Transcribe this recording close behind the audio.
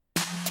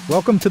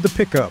Welcome to The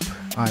Pickup.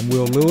 I'm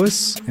Will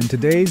Lewis, and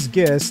today's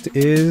guest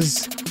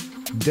is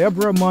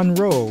Deborah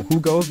Munro, who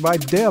goes by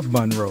Deb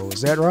Munro.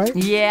 Is that right?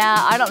 Yeah,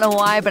 I don't know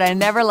why, but I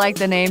never liked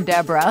the name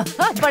Deborah,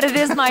 but it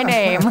is my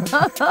name.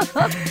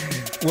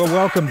 Well,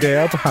 welcome,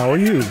 Deb. How are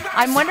you?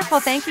 I'm wonderful.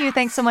 Thank you.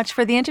 Thanks so much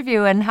for the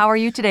interview. And how are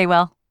you today,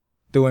 Will?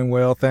 Doing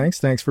well, thanks.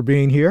 Thanks for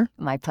being here.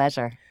 My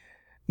pleasure.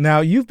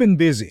 Now, you've been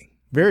busy,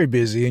 very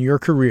busy in your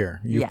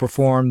career. You've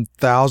performed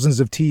thousands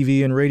of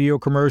TV and radio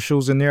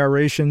commercials and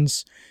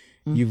narrations.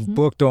 You've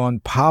booked on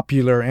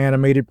popular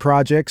animated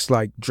projects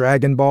like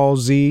Dragon Ball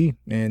Z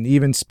and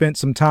even spent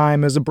some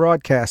time as a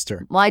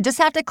broadcaster. Well, I just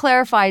have to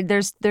clarify,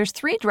 there's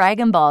three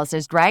Dragon Balls.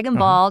 There's Dragon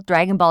Ball,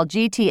 Dragon Ball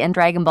GT, and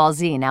Dragon Ball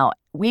Z. Now,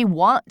 we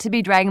want to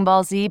be Dragon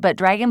Ball Z, but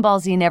Dragon Ball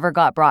Z never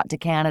got brought to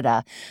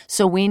Canada.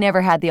 So we never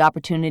had the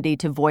opportunity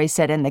to voice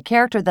it. And the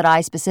character that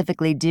I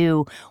specifically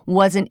do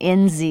wasn't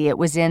in Z. It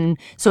was in,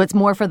 so it's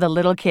more for the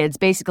little kids.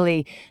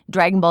 Basically,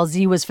 Dragon Ball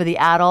Z was for the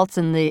adults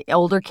and the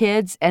older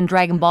kids, and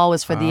Dragon Ball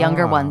was for the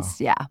younger ones.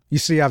 Yeah. You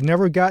see, I've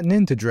never gotten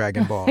into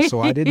Dragon Ball,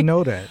 so I didn't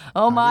know that.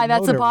 Oh my,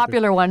 that's a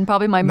popular one.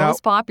 Probably my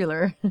most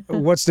popular.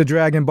 What's the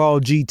Dragon Ball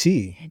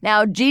GT?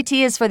 Now,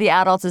 GT is for the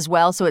adults as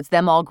well, so it's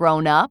them all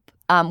grown up.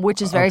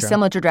 Which is very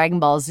similar to Dragon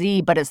Ball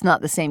Z, but it's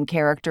not the same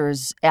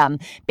characters.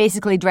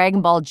 Basically,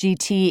 Dragon Ball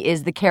GT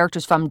is the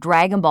characters from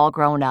Dragon Ball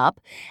grown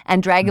up,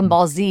 and Dragon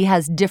Ball Z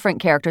has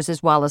different characters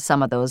as well as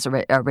some of those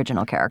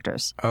original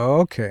characters.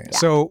 Okay. Yeah.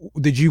 So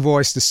did you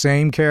voice the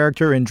same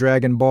character in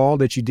Dragon Ball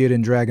that you did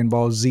in Dragon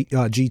Ball Z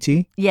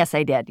GT? Yes,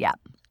 I did, yeah.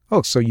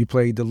 Oh, so you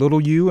played the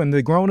little you and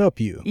the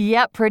grown-up you.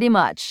 Yep, pretty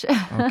much.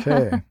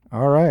 Okay.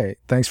 All right.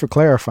 Thanks for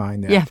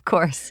clarifying that. Yeah, of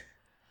course.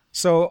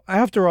 So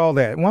after all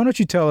that, why don't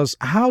you tell us,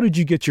 how did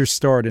you get your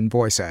start in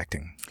voice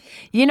acting?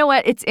 You know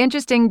what? It's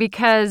interesting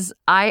because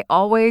I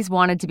always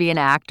wanted to be an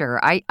actor.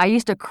 I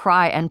used to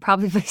cry, and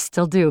probably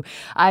still do.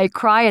 I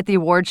cry at the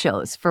award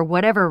shows for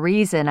whatever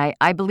reason.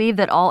 I believe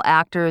that all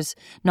actors,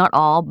 not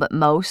all, but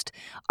most,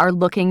 are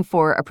looking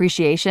for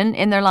appreciation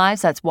in their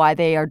lives. That's why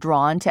they are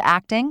drawn to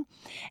acting.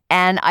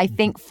 And I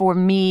think for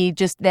me,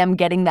 just them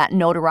getting that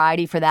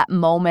notoriety for that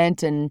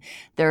moment and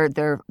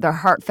their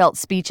heartfelt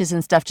speeches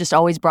and stuff just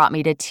always brought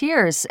me to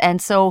tears.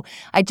 And so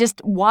I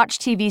just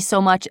watched TV so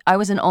much. I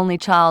was an only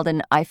child,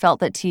 and I felt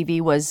that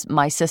TV was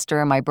my sister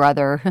and my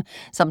brother,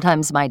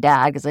 sometimes my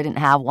dad, because I didn't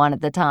have one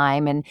at the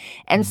time.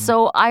 And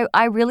so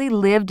I really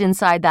lived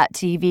inside that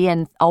TV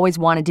and always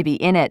wanted to be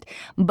in it.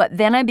 But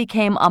then I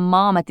became a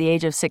mom at the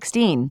age of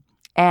 16.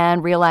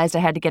 And realized I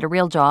had to get a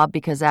real job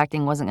because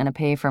acting wasn't going to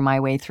pay for my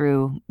way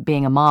through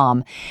being a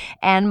mom.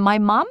 And my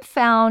mom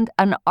found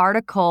an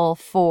article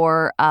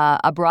for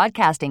a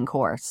broadcasting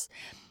course.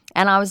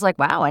 And I was like,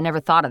 wow, I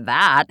never thought of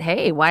that.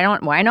 Hey, why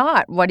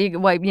not?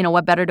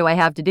 What better do I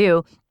have to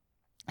do?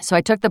 So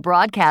I took the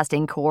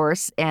broadcasting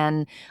course,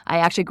 and I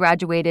actually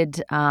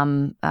graduated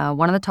one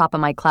of the top of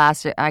my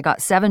class. I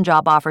got 7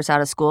 job offers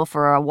out of school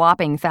for a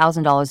whopping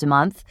 $1,000 a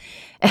month.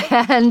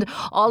 And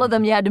all of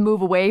them you had to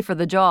move away for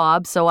the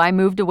job. So I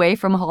moved away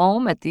from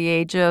home at the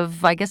age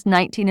of,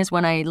 19 is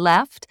when I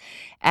left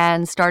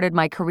and started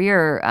my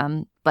career.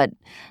 But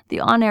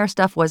the on-air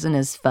stuff wasn't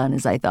as fun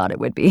as I thought it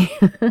would be.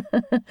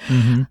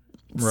 Right.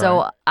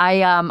 So I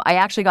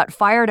actually got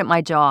fired at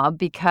my job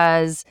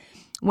because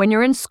when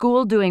you're in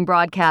school doing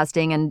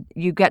broadcasting and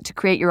you get to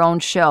create your own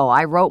show,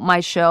 I wrote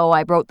my show,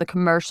 I wrote the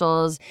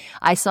commercials,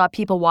 I saw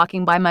people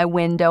walking by my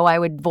window, I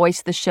would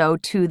voice the show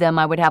to them,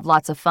 I would have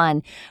lots of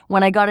fun.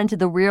 When I got into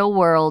the real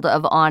world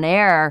of on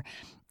air,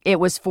 it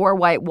was 4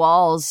 white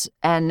walls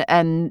and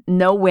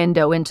no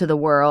window into the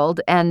world,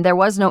 and there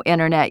was no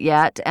internet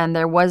yet, and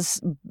there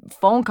was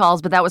phone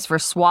calls, but that was for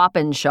swap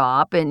and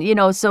shop, and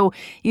so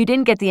you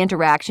didn't get the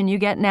interaction you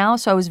get now.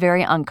 So I was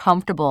very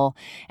uncomfortable,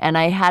 and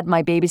I had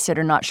my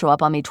babysitter not show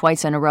up on me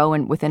twice in a row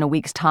and within a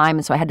week's time,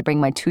 and so I had to bring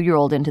my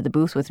 2-year-old into the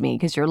booth with me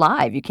because you're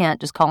live, you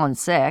can't just call in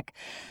sick,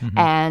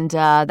 and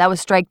that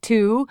was strike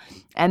 2,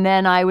 and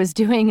then I was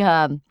doing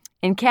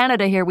in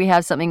Canada here, we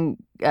have something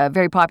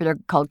very popular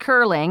called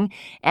curling,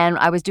 and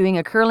I was doing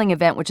a curling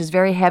event, which is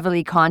very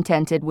heavily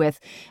contented with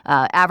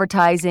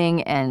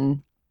advertising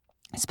and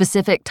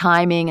specific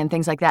timing and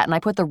things like that. And I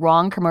put the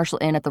wrong commercial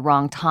in at the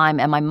wrong time,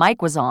 and my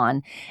mic was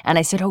on, and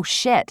I said, oh,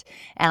 shit,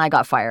 and I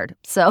got fired.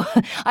 So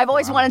I've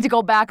always wanted to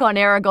go back on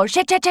air and go,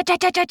 shit.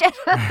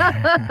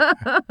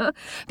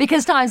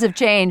 Because times have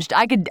changed.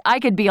 I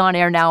could be on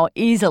air now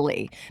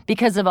easily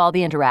because of all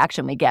the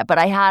interaction we get. But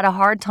I had a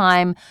hard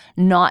time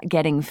not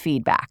getting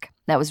feedback.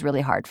 That was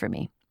really hard for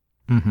me.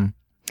 Mm-hmm.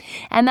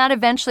 And that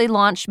eventually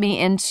launched me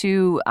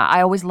into,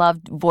 I always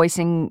loved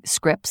voicing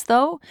scripts,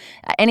 though.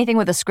 Anything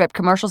with a script.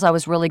 Commercials I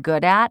was really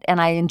good at,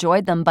 and I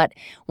enjoyed them. But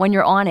when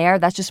you're on air,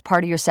 that's just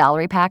part of your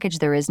salary package.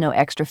 There is no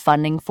extra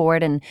funding for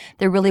it, and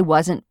there really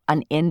wasn't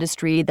an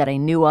industry that I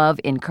knew of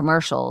in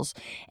commercials.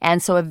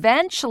 And so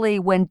eventually,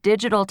 when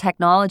digital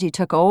technology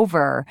took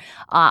over,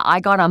 I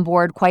got on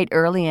board quite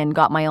early and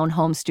got my own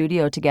home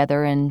studio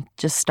together and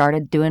just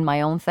started doing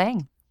my own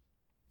thing.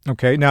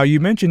 Okay. Now, you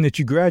mentioned that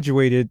you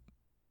graduated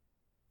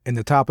in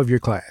the top of your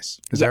class.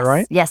 Is that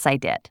right? Yes, I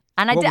did.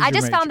 And I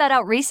just found that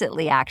out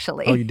recently,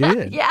 actually. Oh, you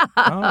did? Yeah.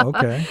 Oh,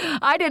 okay.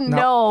 I didn't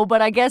know,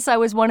 but I guess I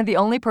was one of the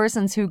only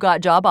persons who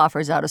got job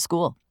offers out of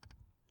school.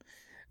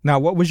 Now,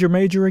 what was your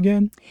major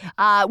again?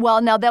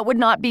 Well, now that would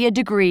not be a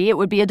degree. It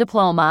would be a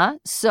diploma.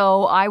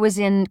 So I was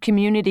in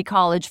community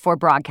college for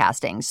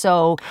broadcasting.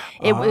 So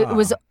it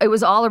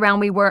was all around.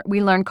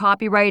 We learned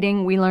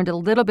copywriting. We learned a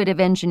little bit of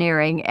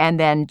engineering, and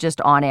then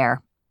just on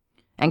air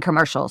and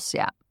commercials.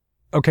 Yeah.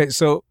 Okay.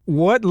 So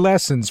what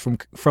lessons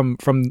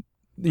from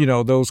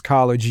those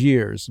college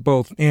years,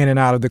 both in and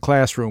out of the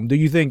classroom, do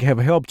you think have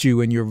helped you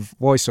in your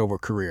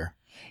voiceover career?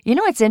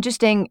 It's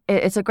interesting.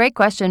 It's a great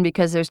question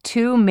because there's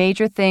two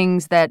major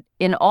things that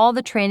in all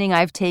the training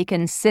I've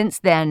taken since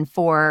then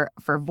for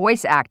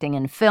voice acting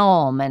and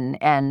film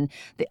and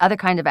the other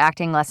kind of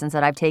acting lessons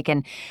that I've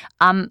taken,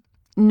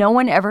 no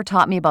one ever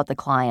taught me about the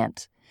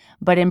client.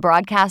 But in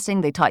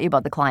broadcasting, they taught you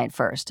about the client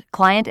first,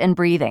 client and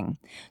breathing.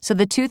 So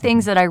the two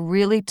things that I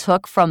really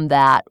took from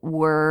that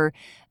were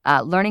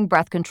learning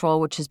breath control,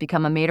 which has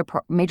become a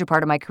major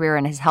part of my career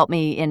and has helped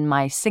me in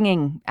my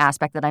singing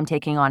aspect that I'm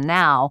taking on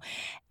now,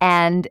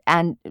 and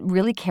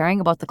really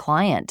caring about the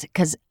client,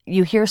 because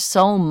you hear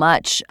so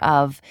much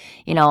of,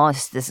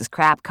 this is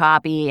crap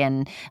copy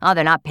and, oh,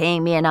 they're not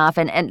paying me enough.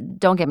 And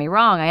don't get me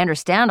wrong, I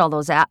understand all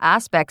those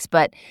aspects,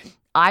 but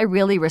I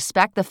really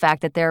respect the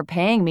fact that they're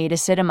paying me to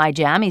sit in my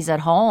jammies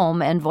at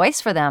home and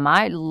voice for them.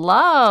 I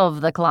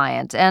love the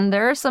client, and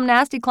there are some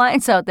nasty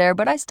clients out there,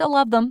 but I still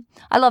love them.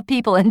 I love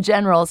people in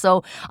general,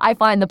 so I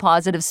find the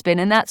positive spin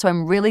in that. So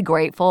I'm really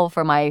grateful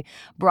for my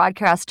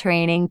broadcast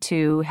training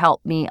to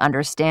help me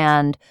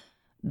understand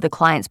the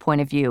client's point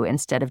of view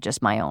instead of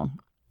just my own.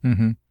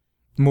 Mm-hmm.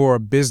 More a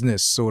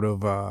business sort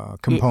of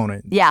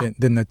component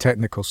than the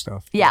technical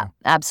stuff. Yeah,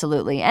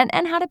 absolutely.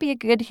 And how to be a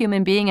good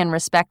human being and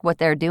respect what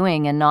they're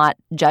doing and not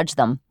judge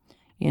them,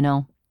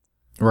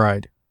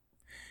 Right.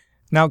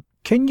 Now,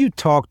 can you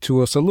talk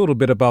to us a little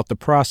bit about the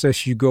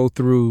process you go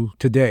through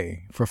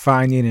today for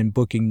finding and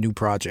booking new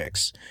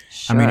projects?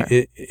 Sure. I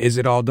mean, is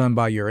it all done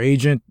by your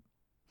agent?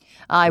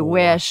 I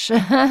wish.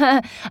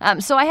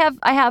 So I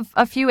have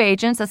a few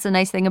agents. That's the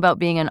nice thing about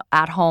being an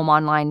at-home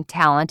online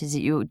talent is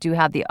that you do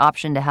have the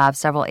option to have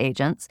several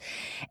agents.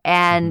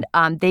 And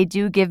they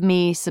do give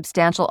me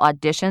substantial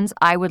auditions.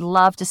 I would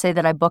love to say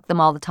that I book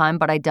them all the time,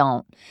 but I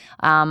don't.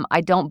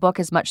 I don't book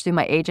as much through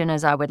my agent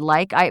as I would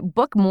like. I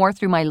book more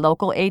through my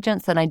local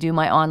agents than I do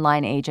my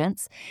online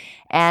agents.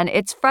 And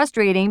it's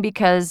frustrating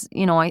because,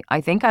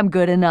 I think I'm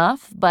good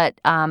enough, but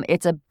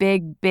it's a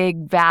big,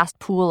 big, vast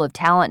pool of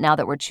talent now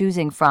that we're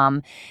choosing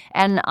from.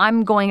 And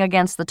I'm going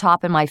against the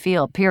top in my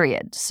field,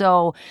 period.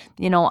 So,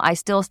 I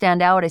still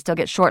stand out. I still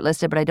get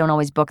shortlisted, but I don't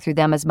always book through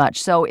them as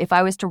much. So if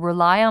I was to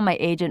rely on my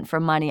agent for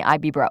money,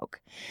 I'd be broke.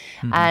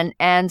 Mm-hmm.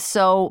 And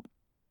so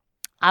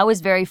I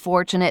was very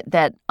fortunate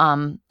that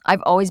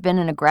I've always been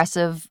an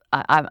aggressive,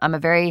 I'm a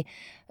very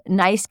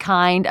nice,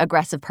 kind,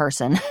 aggressive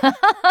person.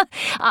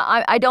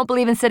 I don't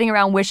believe in sitting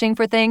around wishing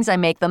for things. I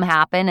make them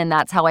happen, and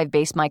that's how I've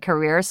based my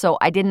career. So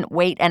I didn't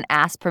wait and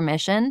ask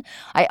permission.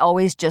 I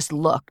always just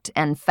looked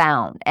and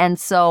found. And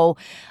so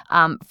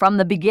from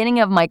the beginning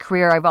of my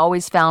career, I've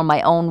always found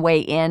my own way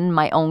in,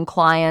 my own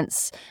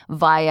clients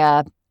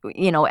via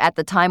at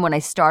the time when I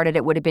started,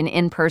 it would have been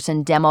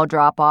in-person demo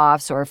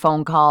drop-offs or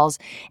phone calls.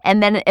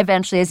 And then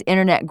eventually as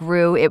internet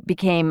grew, it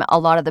became a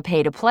lot of the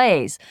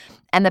pay-to-plays.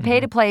 And the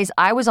pay-to-plays,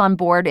 I was on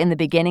board in the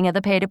beginning of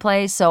the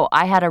pay-to-plays, so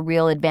I had a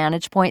real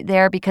advantage point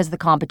there because the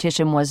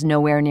competition was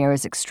nowhere near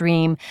as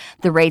extreme.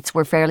 The rates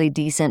were fairly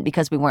decent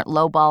because we weren't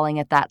lowballing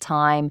at that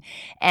time.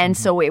 And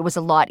so it was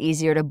a lot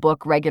easier to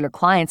book regular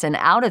clients. And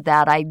out of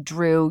that, I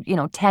drew,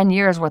 10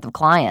 years worth of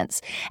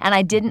clients. And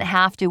I didn't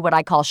have to what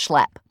I call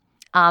schlep.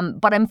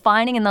 But I'm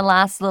finding in the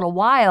last little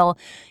while,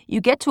 you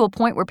get to a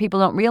point where people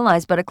don't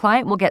realize, but a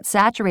client will get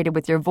saturated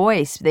with your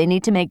voice. They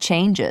need to make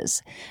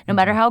changes. No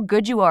matter how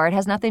good you are, it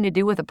has nothing to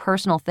do with a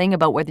personal thing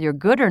about whether you're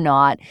good or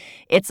not.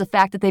 It's the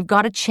fact that they've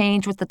got to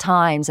change with the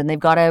times and they've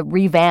got to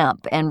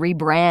revamp and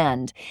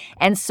rebrand.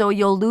 And so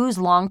you'll lose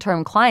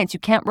long-term clients. You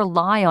can't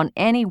rely on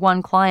any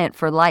one client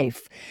for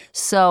life.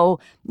 So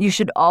you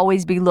should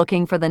always be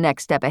looking for the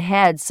next step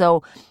ahead.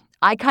 So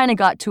I kind of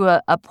got to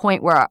a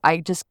point where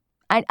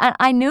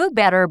I knew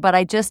better, but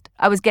I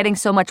was getting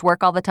so much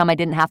work all the time, I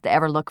didn't have to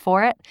ever look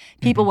for it.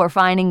 People were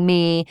finding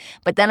me,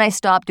 but then I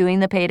stopped doing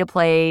the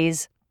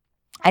pay-to-plays.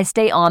 I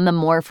stay on them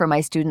more for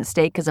my students'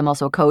 sake because I'm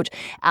also a coach.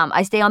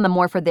 I stay on them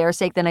more for their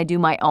sake than I do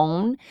my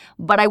own,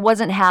 but I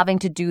wasn't having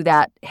to do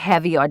that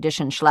heavy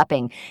audition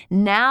schlepping.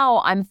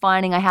 Now I'm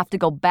finding I have to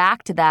go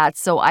back to that,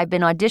 so I've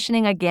been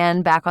auditioning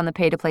again back on the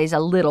pay-to-plays a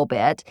little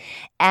bit,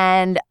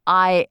 and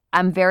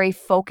I'm very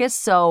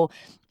focused, so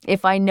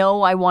if I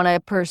know I want to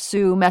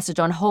pursue message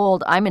on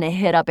hold, I'm going to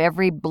hit up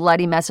every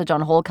bloody message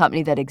on hold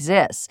company that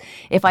exists.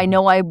 If I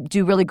know I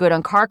do really good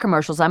on car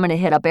commercials, I'm going to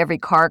hit up every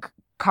car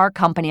car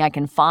company I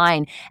can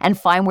find and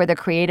find where the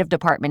creative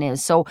department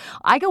is. So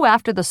I go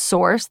after the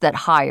source that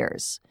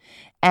hires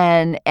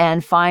and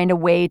find a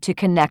way to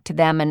connect to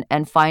them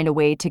and find a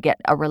way to get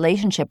a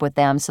relationship with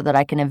them so that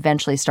I can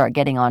eventually start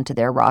getting onto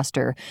their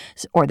roster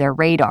or their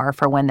radar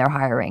for when they're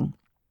hiring.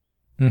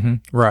 Mm-hmm.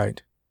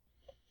 Right.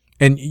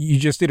 And you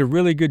just did a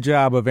really good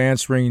job of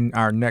answering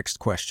our next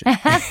question.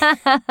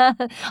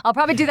 I'll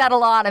probably do that a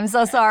lot. I'm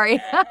so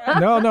sorry.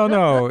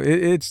 No.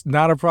 It's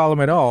not a problem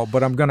at all.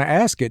 But I'm going to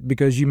ask it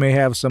because you may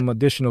have some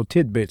additional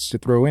tidbits to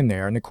throw in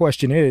there. And the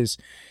question is,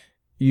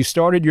 you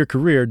started your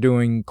career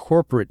doing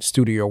corporate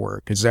studio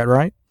work. Is that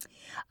right?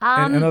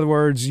 In other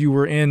words, you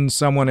were in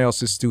someone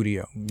else's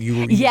studio.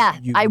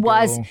 I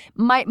was.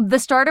 The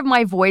start of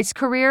my voice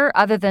career,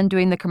 other than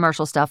doing the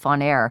commercial stuff on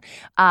air,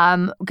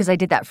 because I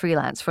did that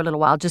freelance for a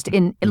little while, just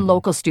in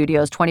local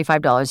studios,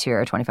 $25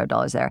 here,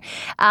 $25 there.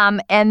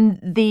 And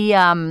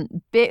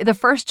the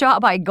first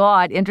job I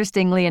got,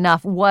 interestingly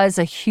enough, was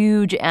a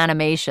huge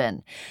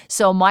animation.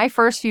 So my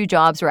first few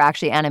jobs were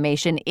actually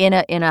animation in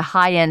a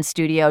high-end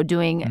studio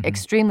doing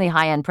extremely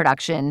high-end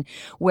production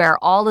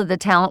where all of the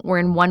talent were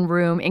in one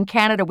room. In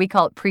Canada, we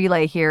call it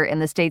prelay here. In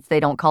the States, they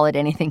don't call it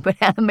anything but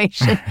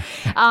animation.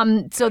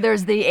 So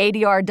there's the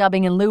ADR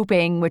dubbing and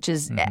looping, which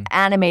is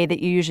anime that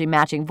you're usually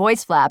matching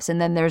voice flaps. And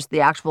then there's the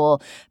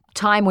actual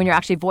time when you're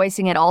actually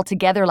voicing it all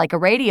together like a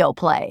radio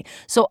play.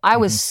 So I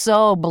was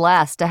so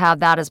blessed to have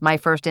that as my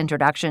first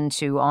introduction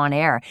to on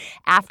air.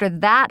 After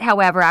that,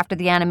 however, after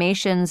the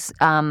animations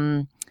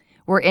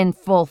were in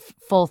full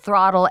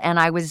throttle and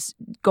I was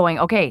going,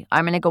 okay,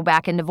 I'm going to go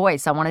back into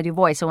voice. I want to do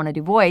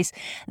voice.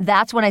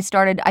 That's when I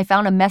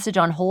found a message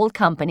on hold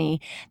company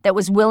that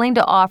was willing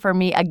to offer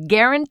me a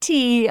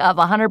guarantee of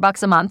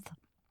 $100 a month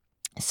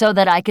so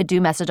that I could do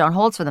message on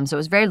holds for them. So it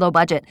was very low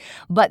budget.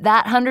 But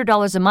that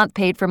 $100 a month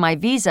paid for my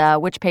visa,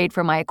 which paid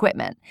for my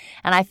equipment.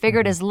 And I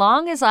figured as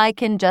long as I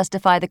can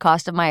justify the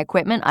cost of my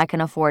equipment, I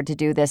can afford to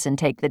do this and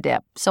take the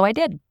dip. So I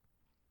did.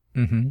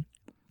 Mm-hmm.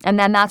 And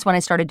then that's when I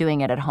started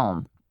doing it at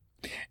home.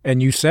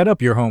 And you set up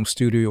your home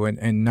studio in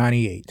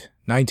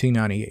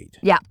 1998.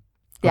 Yeah.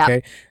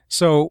 Okay.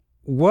 So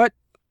what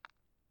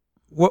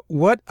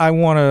I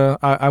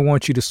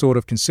want you to sort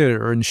of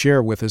consider and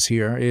share with us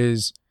here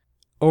is,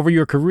 over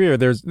your career,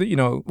 there's,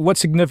 what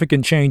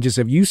significant changes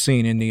have you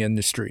seen in the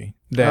industry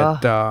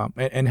that,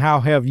 and how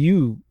have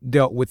you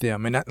dealt with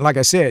them? And like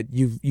I said,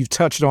 you've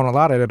touched on a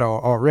lot of it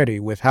already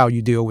with how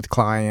you deal with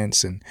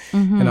clients and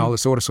all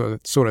this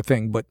sort of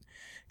thing. But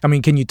I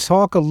mean, can you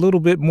talk a little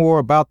bit more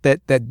about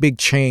that big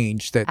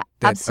change that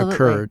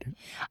occurred?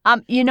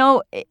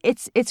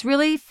 It's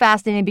really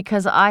fascinating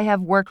because I have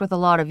worked with a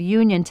lot of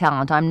union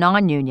talent. I'm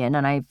non-union,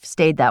 and I've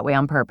stayed that way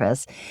on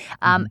purpose.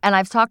 And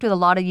I've talked with a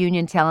lot of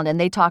union talent,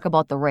 and they talk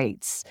about the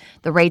rates.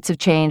 The rates have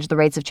changed.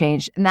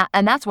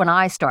 And that's when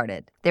I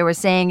started. They were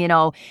saying,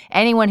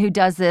 anyone who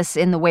does this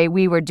in the way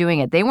we were doing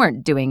it, they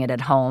weren't doing it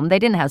at home. They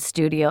didn't have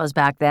studios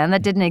back then.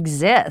 That didn't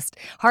exist.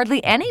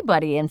 Hardly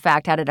anybody, in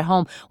fact, had it at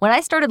home. When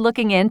I started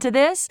looking into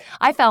this,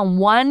 I found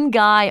one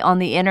guy on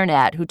the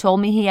internet who told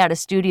me he had a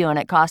studio and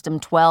it cost him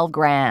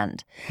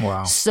 $12,000.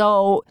 Wow.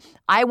 So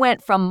I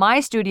went from my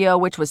studio,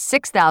 which was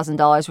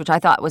 $6,000, which I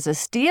thought was a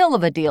steal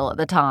of a deal at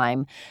the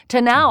time,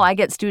 to now I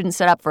get students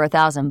set up for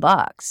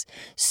 $1,000.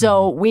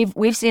 So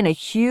we've seen a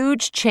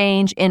huge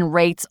change in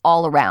rates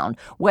all around,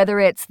 whether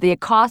it's the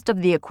cost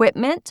of the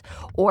equipment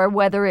or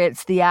whether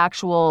it's the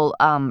actual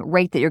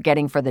rate that you're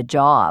getting for the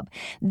job.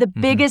 The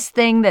biggest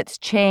thing that's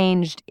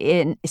changed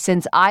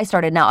since I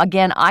started, now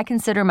again, I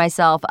consider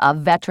myself a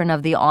veteran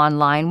of the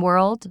online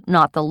world,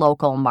 not the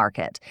local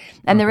market.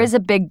 And there is a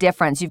big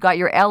difference. You've got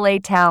your LA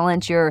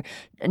talent, your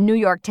New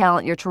York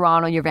talent, your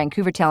Toronto, your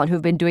Vancouver talent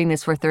who've been doing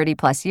this for 30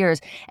 plus years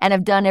and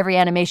have done every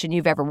animation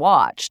you've ever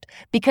watched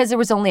because there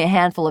was only a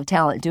handful of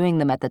talent doing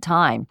them at the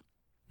time.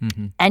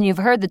 And you've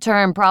heard the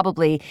term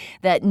probably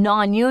that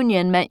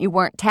non-union meant you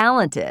weren't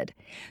talented.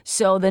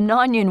 So the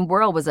non-union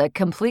world was a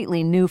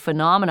completely new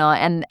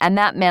phenomenon, and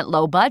that meant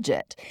low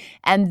budget.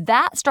 And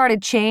that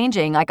started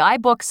changing. Like I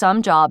book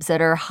some jobs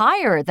that are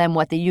higher than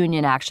what the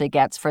union actually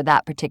gets for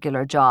that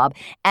particular job,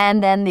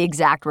 and then the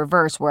exact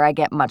reverse where I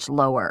get much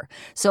lower.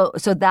 So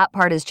that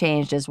part has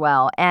changed as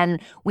well. And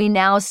we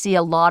now see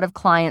a lot of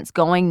clients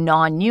going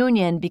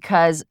non-union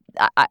because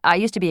I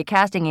used to be a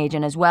casting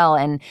agent as well,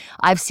 and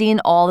I've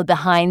seen all the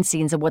behind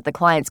scenes of what the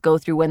clients go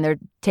through when they're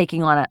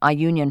taking on a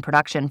union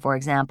production, for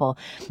example.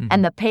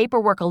 And the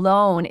paperwork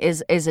alone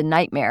is a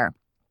nightmare.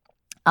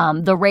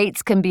 The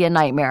rates can be a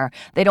nightmare.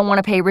 They don't want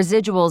to pay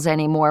residuals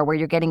anymore where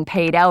you're getting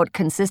paid out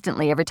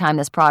consistently every time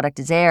this product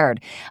is aired.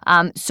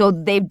 So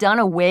they've done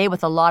away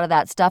with a lot of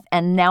that stuff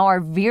and now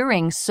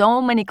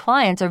so many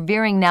clients are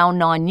veering now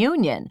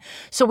non-union.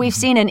 So we've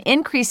seen an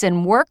increase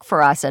in work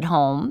for us at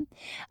home.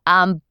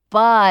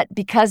 But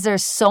because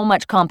there's so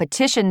much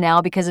competition now,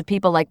 because of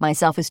people like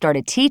myself who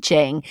started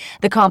teaching,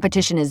 the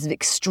competition is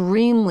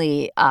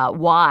extremely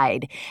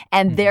wide.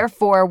 And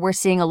therefore, we're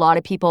seeing a lot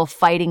of people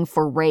fighting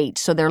for rate.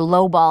 So they're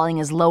lowballing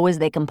as low as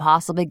they can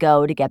possibly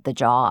go to get the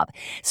job.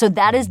 So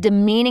that is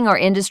demeaning our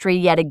industry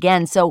yet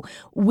again. So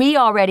we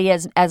already,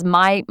 as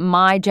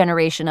my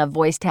generation of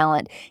voice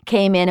talent,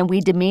 came in and we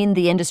demeaned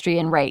the industry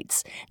in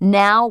rates.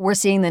 Now we're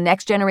seeing the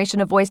next generation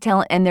of voice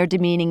talent and they're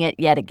demeaning it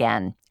yet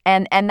again.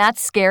 And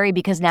that's scary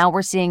because now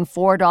we're seeing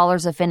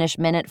 $4 a finished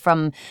minute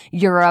from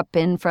Europe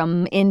and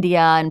from India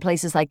and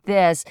places like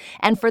this.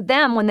 And for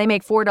them, when they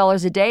make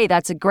 $4 a day,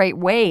 that's a great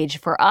wage.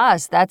 For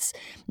us, that's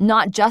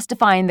not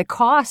justifying the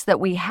costs that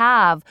we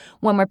have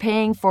when we're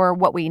paying for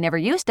what we never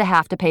used to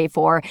have to pay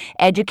for,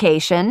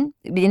 education.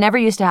 You never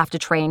used to have to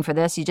train for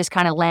this. You just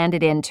kind of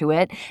landed into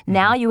it.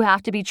 Now you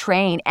have to be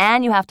trained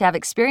and you have to have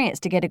experience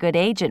to get a good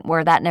agent,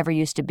 where that never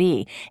used to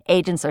be.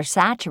 Agents are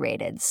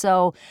saturated.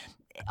 So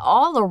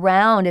all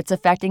around, it's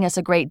affecting us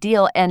a great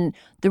deal. And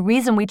the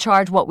reason we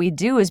charge what we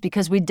do is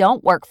because we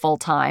don't work full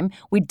time.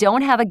 We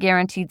don't have a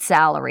guaranteed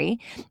salary.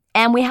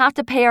 And we have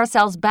to pay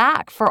ourselves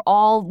back for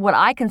all what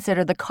I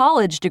consider the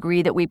college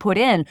degree that we put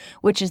in,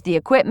 which is the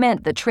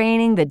equipment, the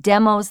training, the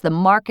demos, the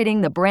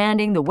marketing, the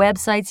branding, the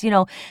websites. You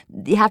know,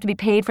 you have to be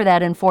paid for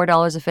that, and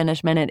 $4 a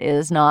finished minute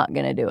is not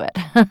going to do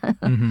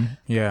it.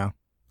 Yeah.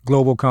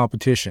 Global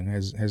competition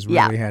has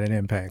really had an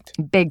impact.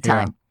 Big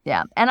time.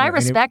 Yeah. And I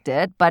respect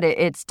it, but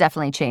it's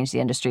definitely changed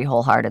the industry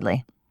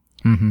wholeheartedly.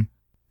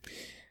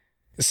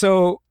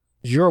 So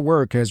your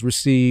work has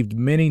received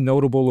many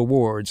notable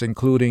awards,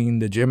 including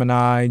the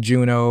Gemini,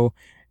 Juno,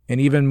 and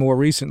even more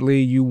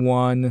recently, you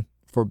won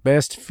for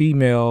Best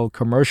Female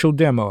Commercial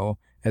Demo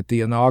at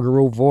the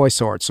inaugural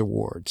Voice Arts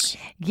Awards.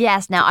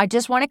 Yes. Now, I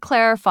just want to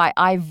clarify,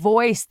 I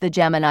voiced the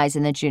Geminis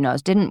and the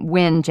Junos, didn't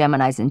win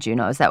Geminis and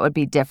Junos. That would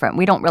be different.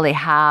 We don't really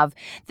have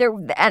there.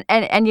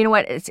 And you know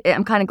what?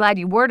 I'm kind of glad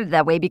you worded it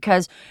that way,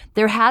 because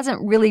there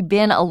hasn't really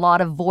been a lot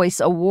of voice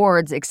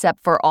awards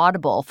except for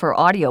Audible, for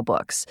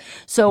audiobooks.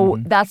 So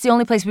that's the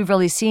only place we've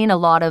really seen a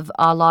lot of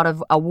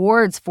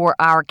awards for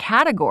our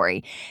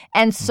category.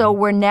 And so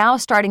we're now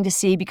starting to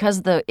see,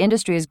 because the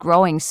industry is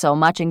growing so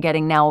much and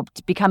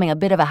becoming a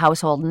bit of a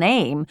household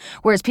name,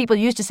 whereas people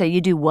used to say,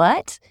 you do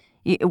what?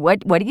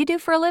 What do you do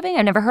for a living?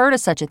 I never heard of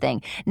such a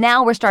thing.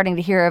 Now we're starting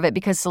to hear of it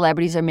because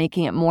celebrities are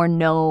making it more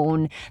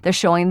known. They're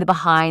showing the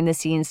behind the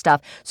scenes stuff.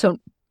 So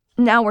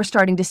now we're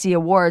starting to see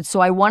awards.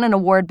 So I won an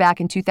award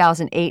back in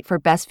 2008 for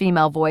Best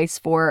Female Voice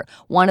for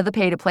one of the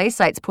pay-to-play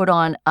sites put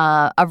on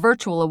a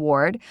virtual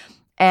award.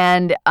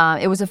 And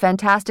it was a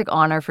fantastic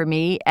honor for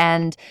me,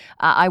 and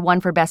I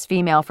won for Best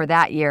Female for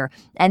that year.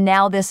 And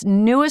now this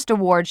newest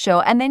award show,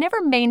 and they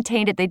never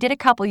maintained it. They did a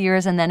couple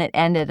years, and then it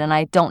ended, and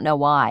I don't know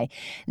why.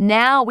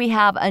 Now we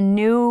have a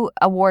new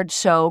award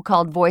show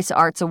called Voice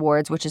Arts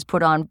Awards, which is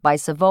put on by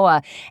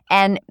Savoa.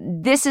 And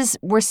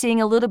we're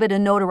seeing a little bit of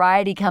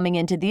notoriety coming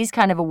into these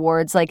kind of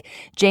awards. Like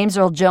James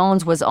Earl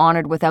Jones was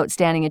honored with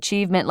Outstanding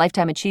Achievement,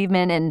 Lifetime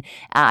Achievement, and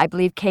I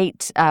believe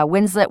Kate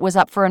Winslet was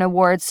up for an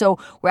award. So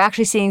we're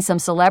actually seeing some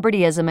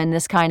celebrityism in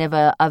this kind of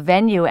a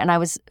venue, and I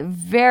was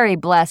very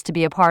blessed to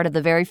be a part of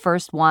the very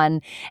first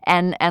one,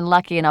 and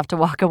lucky enough to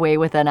walk away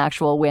with an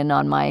actual win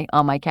on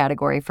my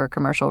category for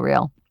commercial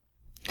reel.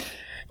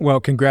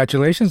 Well,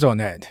 congratulations on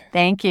that.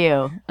 Thank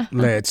you.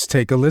 Let's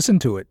take a listen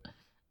to it.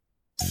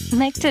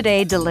 Make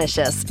today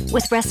delicious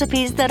with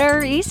recipes that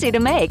are easy to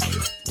make.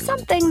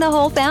 Something the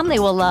whole family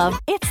will love.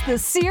 It's the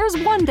Sears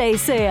One-Day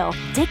Sale.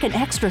 Take an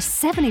extra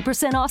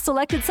 70% off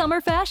selected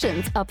summer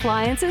fashions,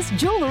 appliances,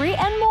 jewelry,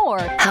 and more.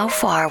 How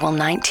far will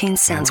 19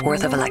 cents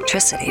worth of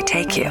electricity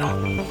take you?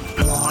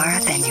 More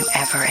than you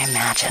ever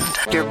imagined.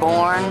 You're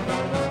born,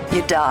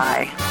 you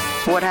die.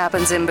 What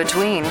happens in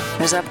between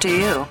is up to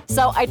you.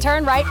 So I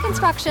turned right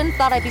construction,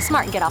 thought I'd be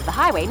smart and get off the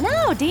highway.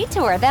 No,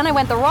 detour. Then I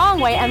went the wrong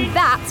way, and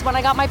that's when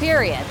I got my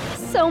period.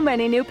 So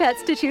many new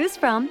pets to choose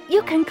from.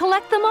 You can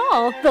collect them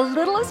all. The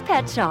Littlest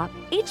Pet Shop.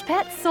 Each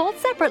pet sold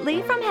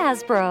separately from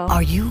Hasbro.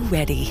 Are you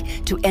ready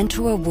to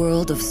enter a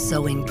world of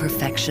sewing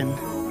perfection?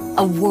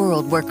 A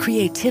world where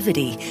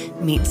creativity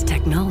meets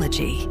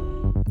technology.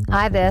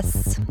 I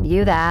this,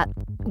 you that.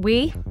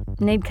 We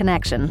need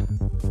connection.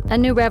 A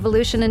new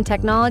revolution in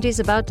technology is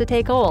about to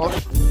take hold.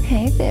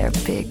 Hey there,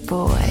 big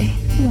boy.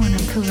 Wanna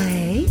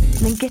play?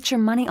 Then get your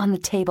money on the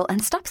table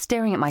and stop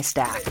staring at my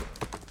stack.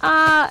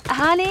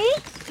 Honey,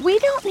 we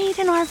don't need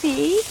an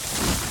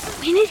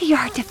RV. We need a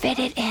yard to fit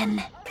it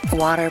in.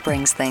 Water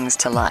brings things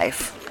to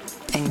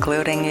life,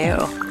 including you.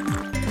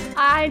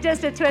 I'm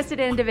just a twisted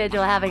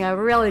individual having a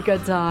really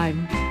good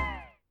time.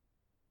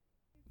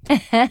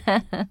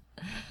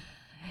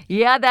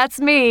 Yeah, that's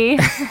me.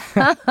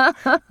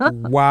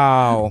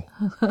 Wow.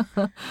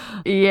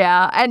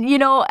 Yeah. And,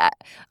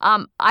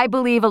 I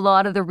believe a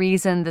lot of the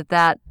reason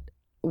that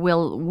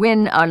will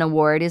win an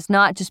award is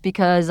not just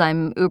because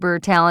I'm uber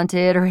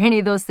talented or any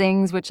of those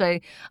things, which I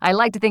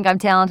like to think I'm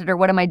talented or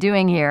what am I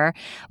doing here.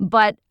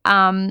 But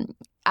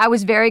I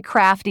was very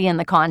crafty in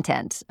the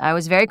content. I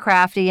was very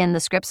crafty in the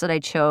scripts that I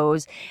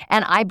chose.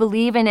 And I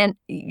believe in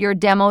your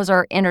demos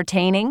are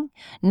entertaining,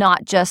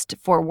 not just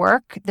for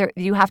work.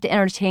 You have to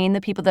entertain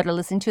the people that are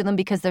listening to them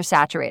because they're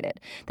saturated.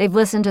 They've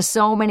listened to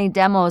so many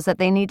demos that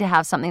they need to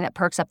have something that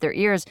perks up their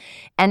ears.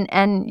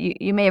 And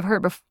you may have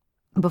heard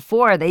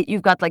before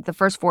you've got like the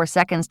first 4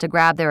 seconds to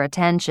grab their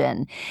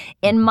attention.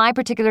 In my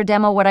particular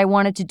demo, what I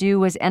wanted to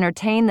do was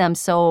entertain them,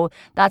 so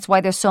that's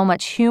why there's so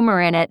much humor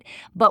in it.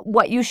 But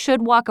what you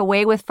should walk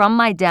away with from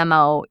my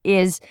demo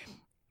is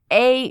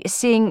A,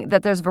 seeing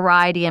that there's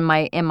variety in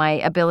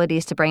my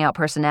abilities to bring out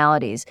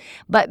personalities,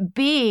 but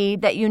B,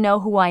 that you know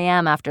who I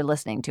am after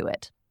listening to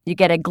it. You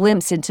get a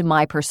glimpse into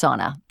my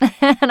persona.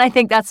 And I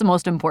think that's the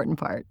most important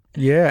part.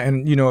 Yeah.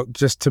 And,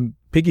 just to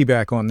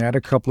piggyback on that,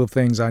 a couple of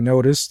things I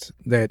noticed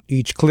that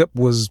each clip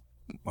was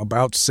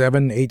about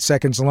 7-8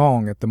 seconds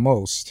long at the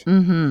most.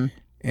 Mm-hmm.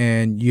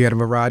 And you had a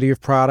variety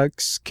of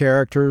products,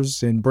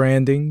 characters, and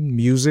branding,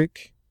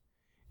 music,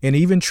 and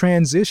even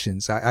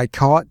transitions. I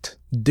caught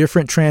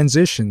different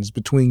transitions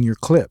between your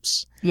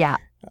clips. Yeah.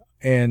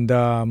 And,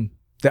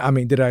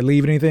 did I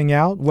leave anything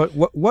out?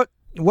 What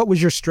was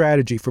your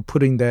strategy for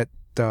putting that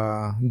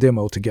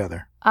demo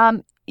together?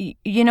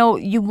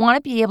 You want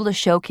to be able to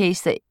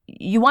showcase that.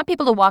 You want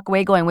people to walk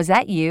away going, was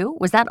that you?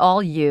 Was that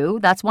all you?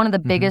 That's one of the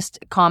biggest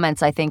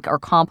comments, I think, or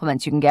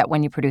compliments you can get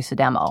when you produce a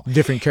demo.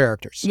 Different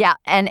characters. Yeah,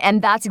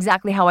 and that's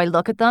exactly how I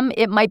look at them.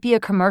 It might be a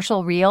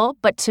commercial reel,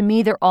 but to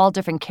me, they're all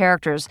different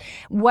characters.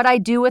 What I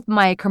do with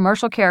my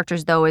commercial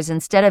characters, though, is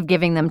instead of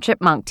giving them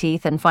chipmunk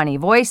teeth and funny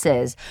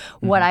voices,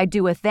 what I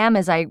do with them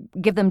is I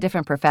give them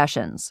different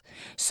professions.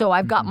 So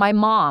I've got my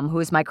mom, who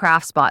is my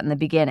craft spot in the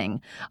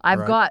beginning.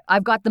 I've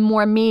got the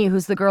more me,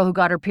 who's the girl who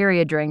got her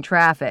period during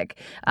traffic.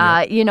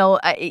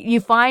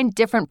 You find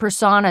different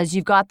personas.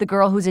 You've got the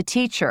girl who's a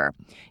teacher.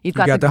 You've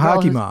got the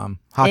hockey mom,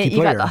 hockey player.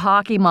 You got the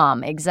hockey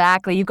mom,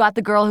 exactly. You've got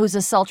the girl who's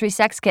a sultry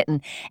sex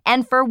kitten.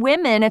 And for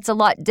women, it's a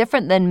lot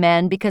different than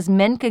men because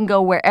men can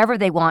go wherever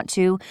they want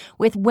to.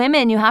 With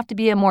women, you have to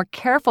be more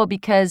careful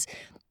because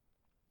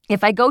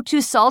if I go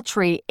too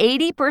sultry,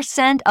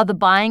 80% of the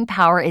buying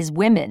power is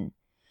women.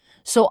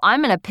 So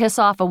I'm going to piss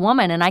off a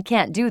woman, and I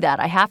can't do that.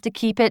 I have to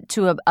keep it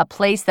to a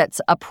place that's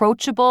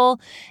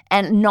approachable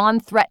and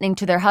non-threatening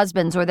to their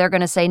husbands, or they're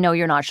going to say, no,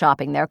 you're not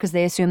shopping there, because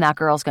they assume that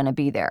girl's going to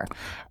be there.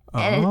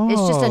 And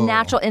it's just a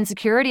natural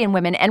insecurity in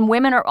women. And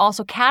women are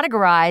also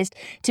categorized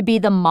to be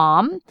the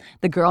mom,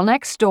 the girl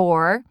next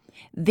door,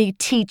 the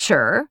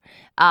teacher,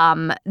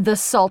 the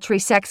sultry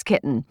sex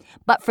kitten.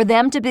 But for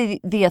them to be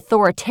the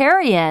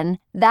authoritarian,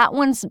 that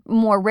one's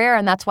more rare,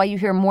 and that's why you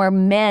hear more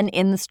men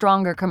in the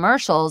stronger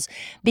commercials,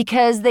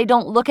 because they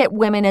don't look at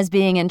women as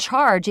being in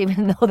charge,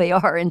 even though they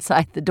are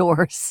inside the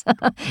doors.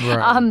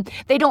 Right.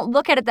 They don't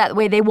look at it that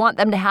way. They want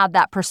them to have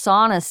that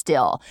persona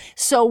still.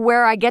 So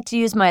where I get to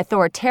use my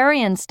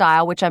authoritarian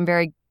style, which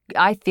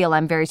I feel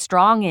I'm very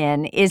strong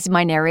in, is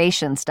my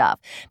narration stuff.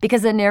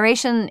 Because the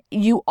narration,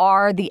 you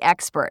are the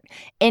expert.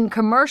 In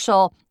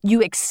commercial,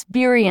 you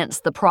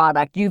experience the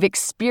product. You've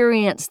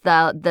experienced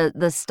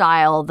the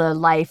style, the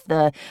life,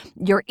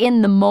 you're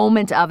in the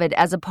moment of it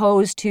as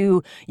opposed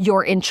to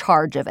you're in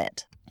charge of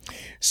it.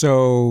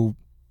 So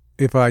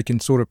if I can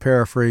sort of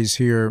paraphrase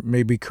here,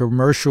 maybe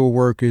commercial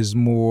work is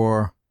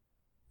more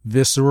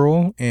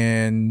visceral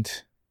and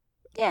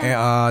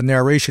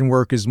narration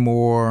work is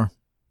more,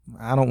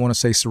 I don't want to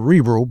say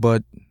cerebral,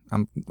 but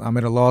I'm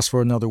at a loss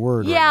for another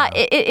word. Yeah, right now.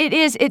 It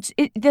is. It's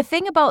the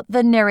thing about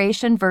the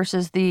narration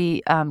versus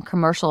the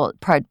commercial,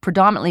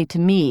 predominantly to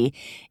me,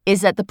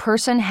 is that the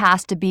person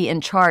has to be in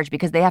charge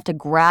because they have to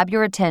grab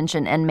your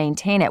attention and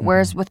maintain it.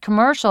 Whereas with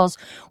commercials,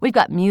 we've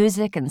got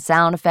music and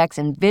sound effects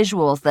and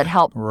visuals that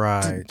help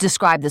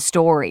describe the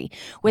story.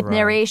 With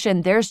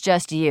narration, there's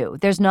just you.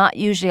 There's not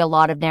usually a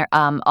lot of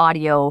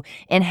audio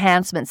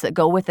enhancements that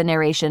go with the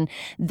narration.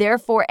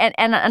 Therefore, and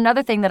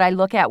another thing that I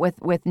look at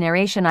with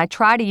narration, I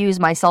try to use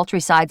my sultry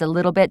sides a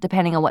little bit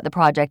depending on what the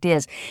project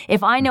is.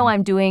 If I know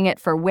I'm doing it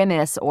for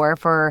Wimmis or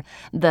for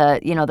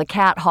the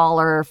Cat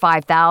Hauler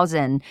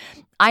 5000,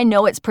 I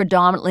know it's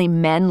predominantly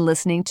men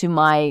listening to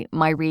my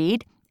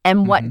read.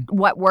 And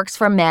what works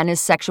for men is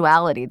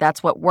sexuality.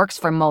 That's what works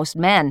for most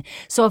men.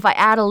 So if I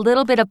add a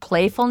little bit of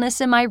playfulness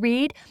in my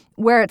read,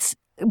 where it's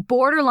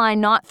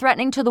borderline not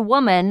threatening to the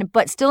woman,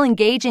 but still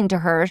engaging to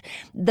her,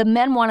 the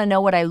men want to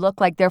know what I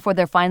look like. Therefore,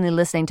 they're finally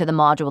listening to the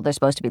module they're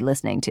supposed to be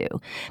listening to.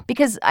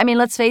 Because, I mean,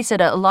 let's face it,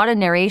 a lot of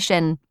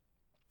narration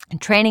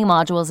training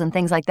modules and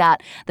things like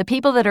that, the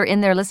people that are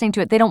in there listening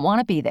to it, they don't want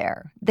to be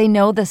there. They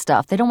know the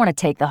stuff. They don't want to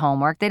take the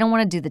homework. They don't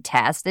want to do the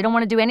test. They don't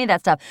want to do any of that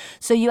stuff.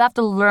 So you have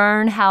to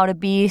learn how to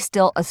be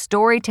still a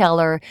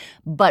storyteller,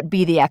 but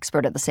be the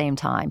expert at the same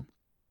time.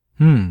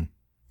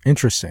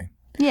 Interesting.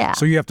 Yeah.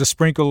 So you have to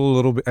sprinkle a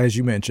little bit, as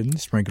you mentioned,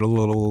 sprinkle a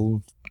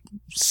little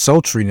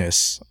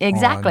sultriness.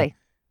 Exactly.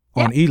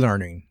 On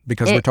e-learning,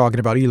 because we're talking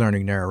about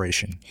e-learning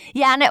narration.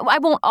 Yeah, and I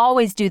won't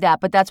always do that,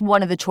 but that's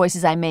one of the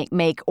choices I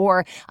make.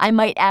 Or I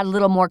might add a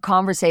little more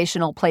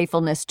conversational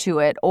playfulness to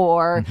it,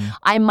 or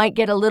I might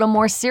get a little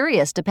more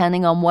serious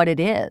depending on what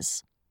it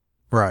is.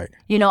 Right.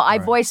 I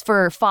voice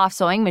for Pfaff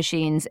sewing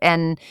machines,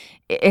 and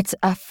it's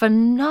a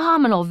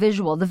phenomenal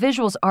visual. The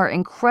visuals are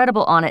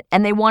incredible on it,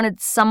 and they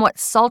wanted somewhat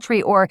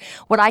sultry or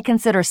what I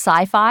consider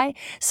sci-fi.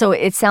 So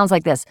it sounds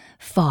like this: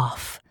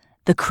 Pfaff,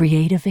 the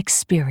creative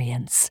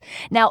experience.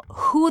 Now,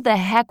 who the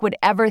heck would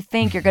ever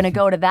think you're going to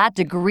go to that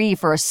degree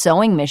for a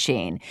sewing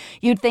machine?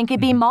 You'd think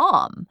it'd be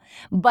mom.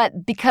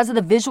 But because of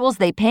the visuals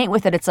they paint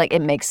with it, it's like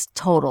it makes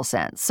total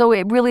sense. So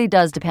it really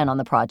does depend on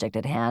the project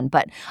at hand.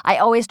 But I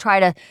always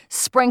try to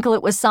sprinkle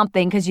it with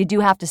something because you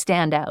do have to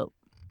stand out.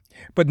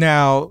 But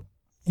now,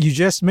 you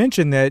just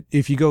mentioned that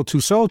if you go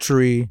too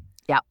sultry,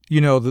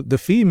 the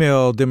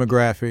female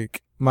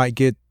demographic might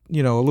get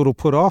a little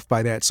put off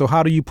by that. So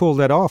how do you pull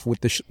that off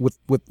with the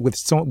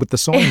with the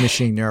sewing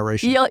machine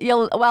narration?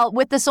 Well,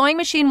 with the sewing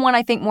machine one,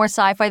 I think more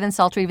sci-fi than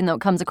sultry, even though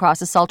it comes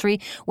across as sultry.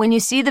 When you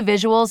see the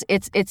visuals,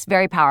 it's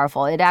very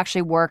powerful. It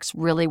actually works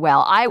really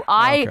well.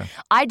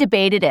 I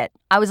debated it.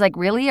 I was like,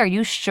 really? Are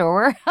you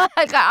sure?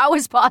 I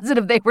was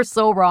positive they were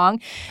so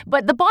wrong.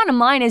 But the bottom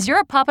line is, you're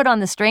a puppet on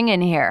the string in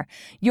here.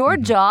 Your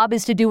job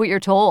is to do what you're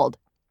told.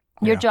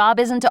 Your job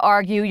isn't to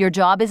argue. Your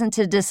job isn't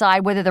to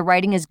decide whether the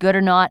writing is good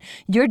or not.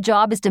 Your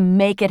job is to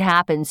make it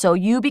happen. So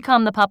you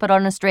become the puppet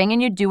on a string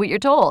and you do what you're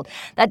told.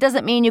 That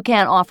doesn't mean you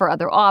can't offer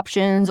other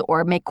options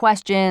or make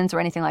questions or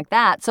anything like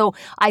that. So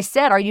I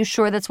said, are you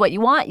sure that's what you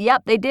want?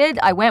 Yep, they did.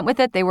 I went with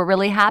it. They were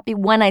really happy.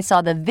 When I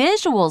saw the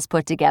visuals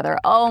put together,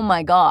 oh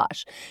my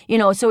gosh.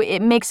 So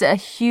it makes a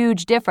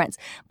huge difference.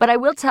 But I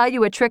will tell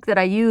you a trick that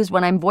I use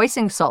when I'm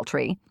voicing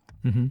sultry.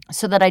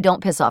 So that I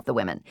don't piss off the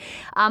women.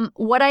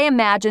 What I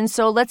imagine,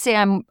 so let's say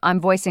I'm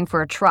voicing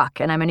for a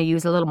truck and I'm going to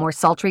use a little more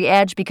sultry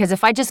edge, because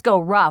if I just go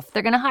rough,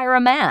 they're going to hire a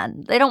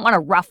man. They don't want a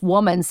rough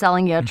woman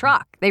selling you a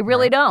truck. They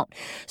really don't.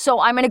 So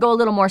I'm going to go a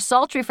little more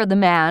sultry for the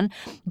man,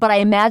 but I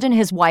imagine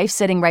his wife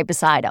sitting right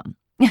beside him.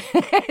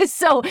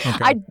 So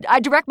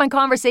I direct my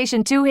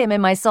conversation to him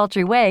in my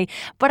sultry way,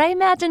 but I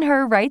imagine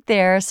her right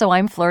there, so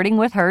I'm flirting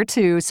with her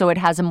too, so it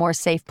has a more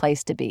safe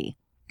place to be.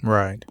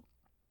 Right.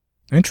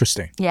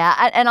 Interesting.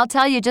 Yeah, and I'll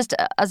tell you, just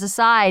as a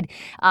side,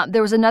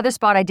 there was another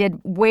spot I did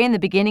way in the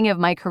beginning of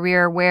my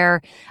career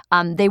where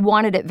they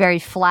wanted it very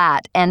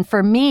flat. And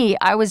for me,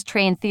 I was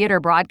trained theater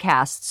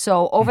broadcast,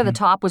 so over the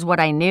top was what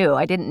I knew.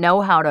 I didn't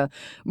know how to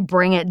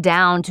bring it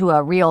down to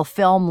a real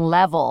film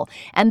level.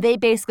 And they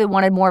basically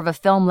wanted more of a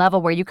film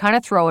level where you kind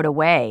of throw it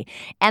away.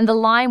 And the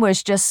line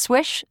was just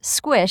swish,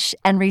 squish,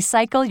 and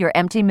recycle your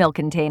empty milk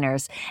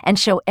containers and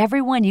show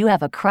everyone you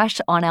have a crush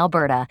on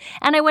Alberta.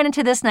 And I went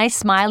into this nice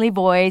smiley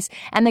voice.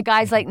 And the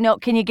guy's like, no,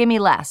 can you give me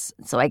less?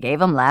 So I gave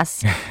him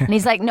less. And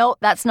he's like, no,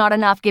 that's not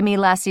enough. Give me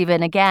less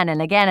even again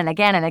and again and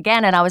again and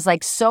again. And I was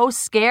like so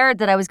scared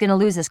that I was going to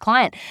lose this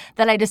client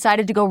that I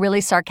decided to go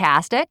really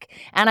sarcastic.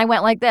 And I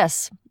went like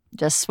this: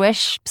 just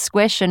swish,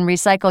 squish, and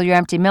recycle your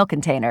empty milk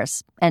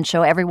containers and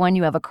show everyone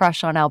you have a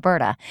crush on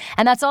Alberta.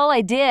 And that's all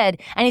I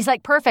did. And he's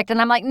like, perfect. And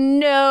I'm like,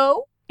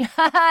 no.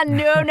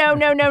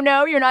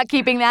 No, you're not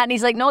keeping that. And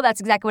he's like, no, that's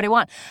exactly what I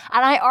want.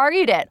 And I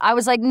argued it. I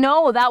was like,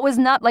 no, that was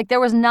not, like,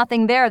 there was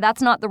nothing there.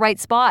 That's not the right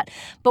spot.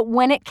 But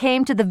when it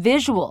came to the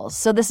visuals,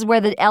 so this is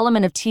where the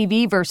element of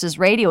TV versus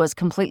radio is a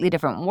completely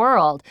different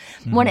world.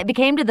 When it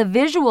became to the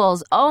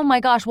visuals, oh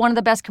my gosh, one of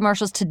the best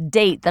commercials to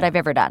date that I've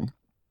ever done.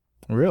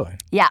 Really?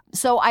 Yeah.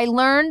 So I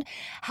learned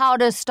how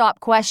to stop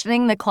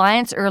questioning the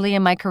clients early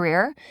in my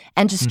career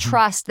and just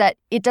trust that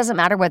it doesn't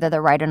matter whether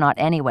they're right or not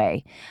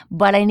anyway.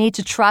 But I need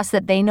to trust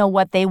that they know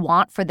what they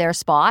want for their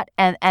spot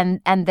and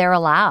they're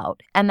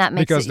allowed. And that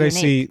makes because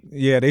it unique.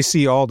 they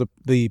see all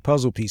the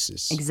puzzle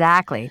pieces.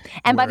 Exactly.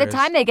 And by the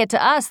time they get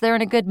to us, they're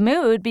in a good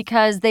mood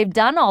because they've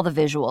done all the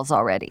visuals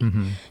already.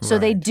 So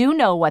they do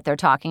know what they're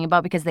talking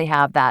about because they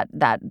have that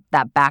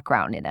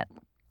background in it.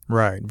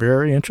 Right.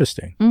 Very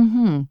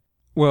interesting.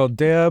 Well,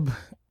 Deb,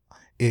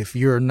 if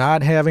you're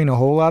not having a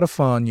whole lot of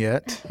fun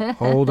yet,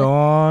 hold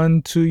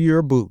on to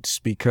your boots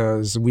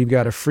because we've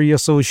got a free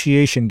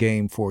association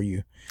game for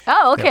you.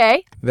 Oh,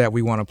 okay. That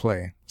we want to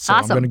play. So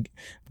awesome. I'm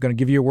going to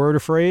give you a word or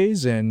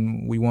phrase,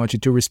 and we want you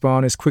to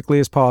respond as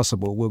quickly as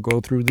possible. We'll go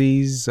through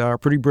these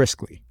pretty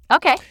briskly.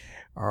 Okay.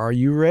 Are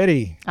you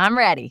ready? I'm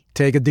ready.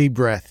 Take a deep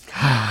breath.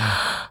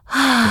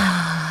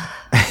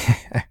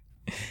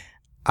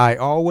 I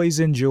always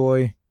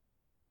enjoy...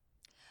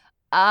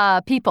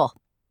 people.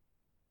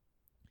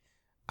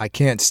 I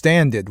can't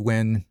stand it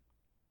when...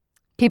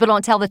 people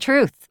don't tell the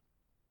truth.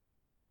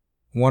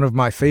 One of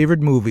my favorite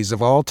movies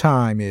of all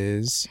time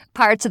is...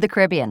 Pirates of the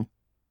Caribbean.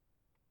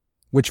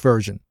 Which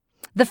version?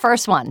 The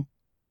first one.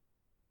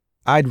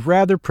 I'd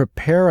rather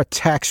prepare a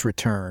tax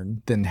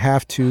return than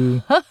have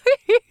to...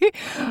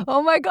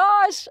 Oh my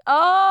gosh.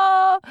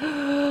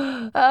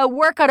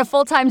 Work on a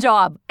full-time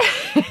job.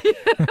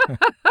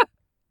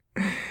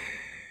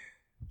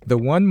 The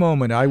one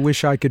moment I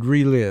wish I could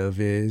relive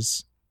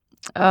is...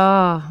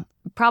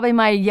 probably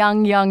my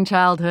young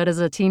childhood as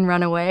a teen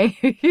runaway.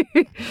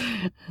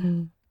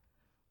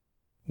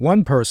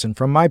 One person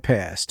from my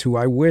past who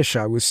I wish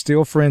I was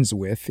still friends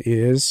with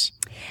is...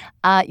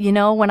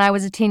 When I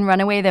was a teen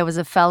runaway, there was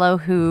a fellow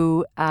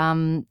who,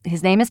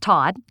 his name is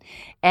Todd,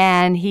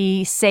 and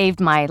he saved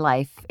my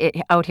life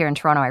out here in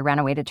Toronto. I ran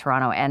away to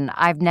Toronto, and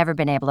I've never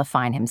been able to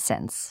find him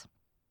since.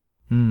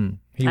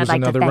 He was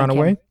another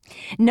runaway?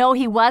 No,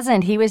 he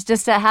wasn't. He was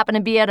just happened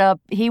to be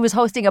he was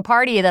hosting a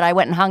party that I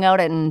went and hung out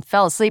at and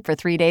fell asleep for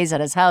 3 days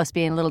at his house,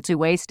 being a little too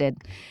wasted.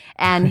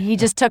 And he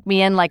just took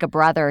me in like a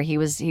brother. He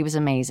was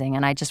amazing.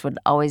 And I've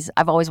always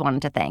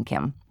wanted to thank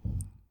him.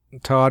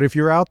 Todd, if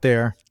you're out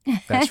there,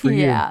 that's for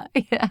you. Yeah,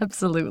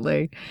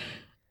 absolutely.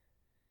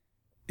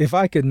 If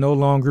I could no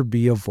longer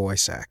be a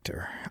voice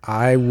actor,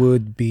 I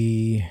would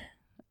be...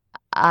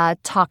 a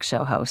talk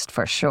show host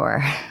for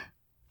sure.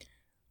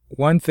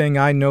 One thing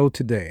I know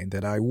today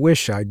that I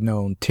wish I'd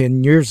known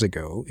 10 years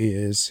ago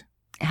is...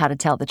 how to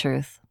tell the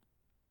truth.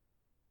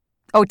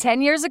 Oh,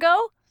 10 years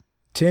ago?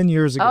 10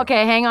 years ago.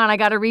 Okay, hang on. I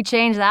got to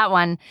rechange that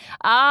one.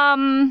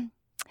 How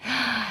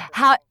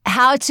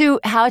to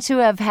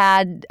have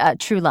had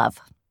true love.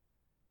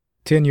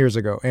 10 years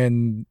ago.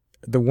 And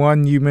the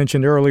one you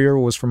mentioned earlier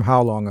was from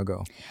how long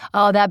ago?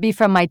 Oh, that'd be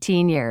from my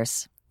teen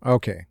years.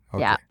 Okay.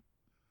 Yeah.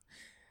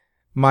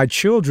 My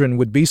children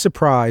would be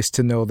surprised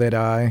to know that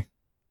I...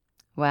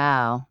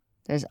 Wow.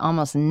 There's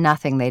almost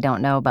nothing they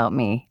don't know about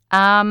me.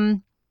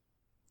 Wow.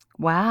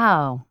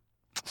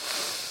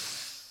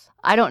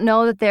 I don't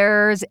know that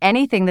there's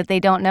anything that they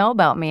don't know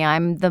about me.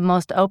 I'm the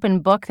most open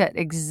book that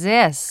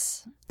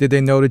exists. Did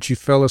they know that you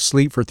fell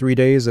asleep for 3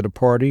 days at a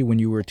party when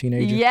you were a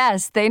teenager?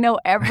 Yes, they know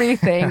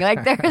everything.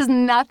 Like, there is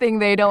nothing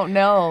they don't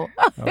know.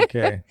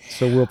 Okay,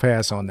 so we'll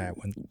pass on that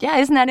one. Yeah,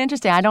 isn't that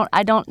interesting?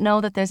 I don't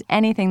know that there's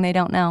anything they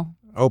don't know.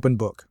 Open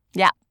book.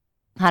 Yeah,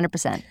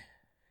 100%.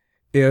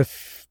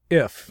 If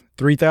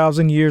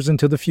 3,000 years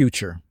into the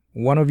future,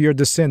 one of your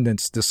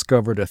descendants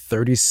discovered a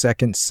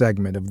 30-second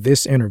segment of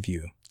this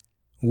interview,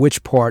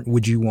 which part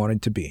would you want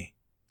it to be?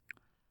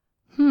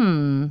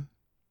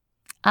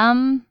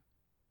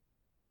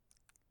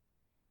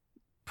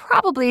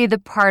 Probably the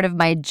part of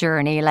my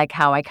journey, like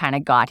how I kind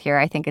of got here.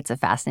 I think it's a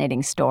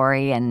fascinating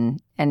story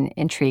and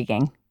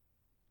intriguing.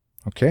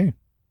 Okay.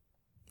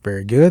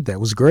 Very good. That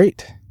was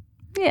great.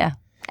 Yeah.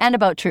 And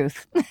about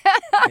truth.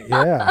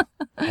 Yeah.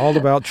 All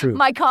about truth.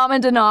 My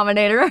common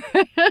denominator.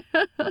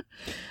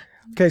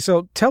 Okay,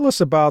 so tell us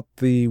about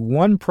the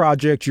one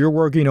project you're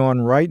working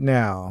on right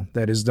now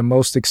that is the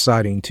most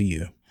exciting to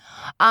you.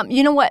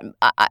 You know what?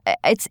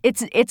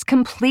 It's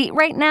complete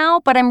right now,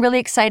 but I'm really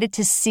excited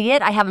to see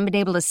it. I haven't been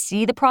able to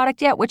see the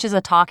product yet, which is a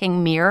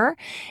talking mirror.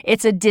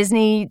 It's a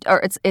Disney,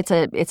 or it's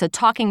a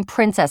talking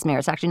princess mirror.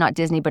 It's actually not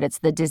Disney, but it's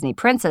the Disney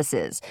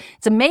princesses.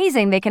 It's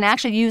amazing. They can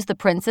actually use the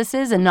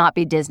princesses and not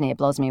be Disney. It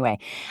blows me away.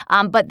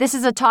 But this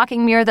is a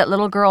talking mirror that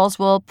little girls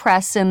will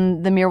press,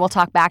 and the mirror will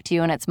talk back to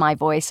you, and it's my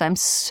voice. I'm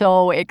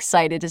so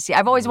excited to see.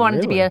 I've always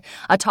wanted to be a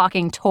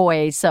talking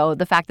toy, so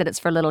the fact that it's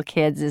for little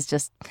kids is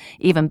just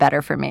even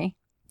better for me.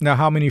 Now,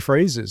 how many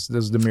phrases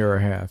does the mirror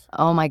have?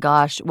 Oh, my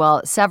gosh.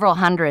 Well, several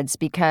hundreds,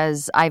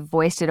 because I've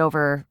voiced it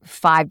over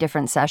 5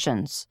 different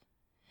sessions.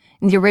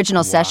 The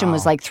original session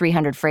was like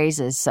 300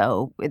 phrases,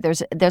 so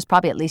there's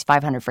probably at least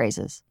 500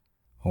 phrases.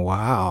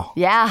 Wow.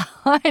 Yeah,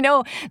 I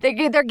know.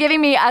 They're giving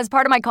me, as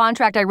part of my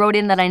contract, I wrote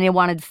in that I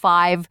wanted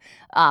 5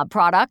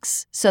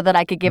 products so that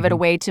I could give it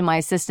away to my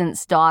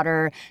assistant's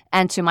daughter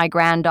and to my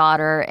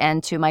granddaughter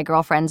and to my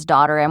girlfriend's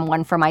daughter, and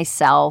one for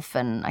myself,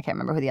 and I can't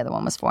remember who the other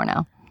one was for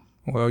now.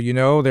 Well, you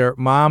know, their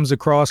moms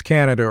across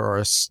Canada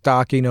are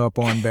stocking up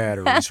on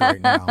batteries right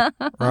now,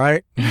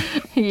 right?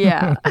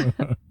 Yeah.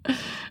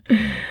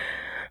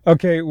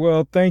 Okay,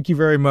 well, thank you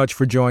very much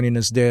for joining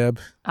us,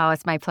 Deb. Oh,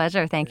 it's my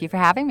pleasure. Thank you for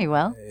having me,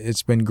 Will.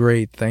 It's been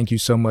great. Thank you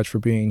so much for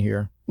being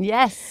here.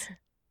 Yes.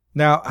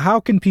 Now, how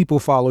can people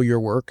follow your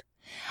work?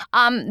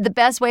 The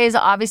best way is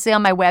obviously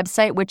on my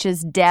website, which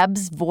is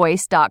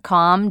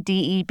debsvoice.com,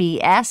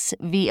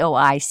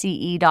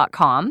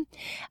 DEBSVOICE.com.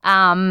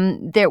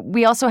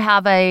 We also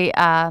have a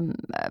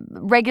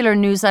regular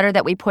newsletter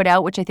that we put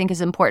out, which I think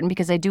is important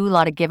because I do a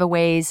lot of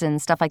giveaways and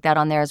stuff like that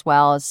on there, as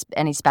well as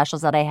any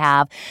specials that I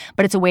have.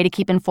 But it's a way to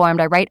keep informed.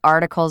 I write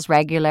articles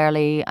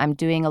regularly. I'm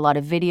doing a lot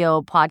of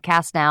video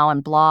podcasts now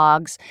and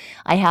blogs.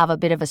 I have a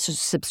bit of a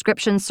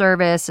subscription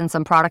service and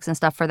some products and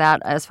stuff for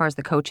that as far as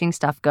the coaching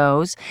stuff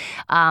goes.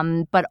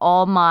 But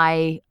all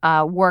my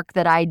work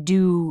that I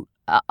do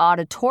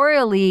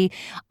auditorially,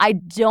 I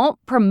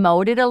don't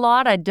promote it a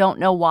lot. I don't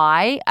know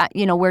why.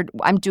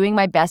 I'm doing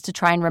my best to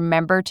try and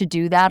remember to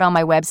do that on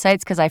my websites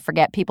because I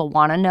forget people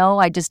want to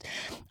know.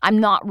 I'm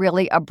not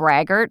really a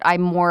braggart. I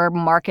more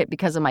market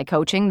because of my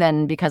coaching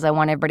than because I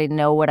want everybody to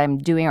know what I'm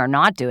doing or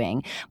not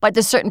doing. But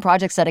there's certain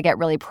projects that I get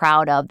really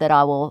proud of that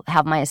I will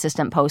have my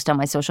assistant post on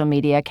my social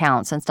media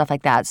accounts and stuff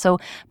like that. So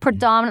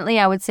predominantly,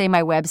 I would say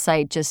my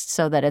website, just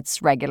so that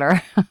it's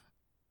regular.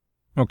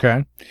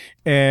 Okay.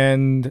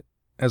 And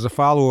as a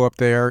follow-up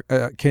there,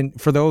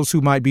 for those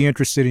who might be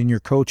interested in your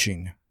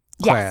coaching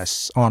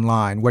class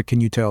online, what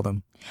can you tell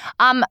them?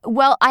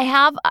 Well, I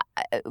have,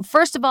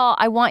 first of all,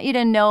 I want you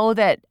to know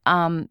that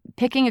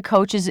picking a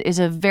coach is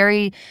a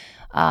very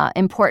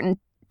important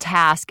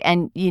task,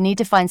 and you need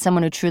to find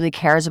someone who truly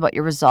cares about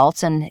your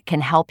results and can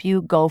help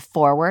you go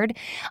forward.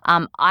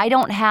 I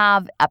don't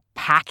have a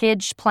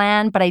package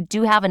plan, but I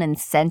do have an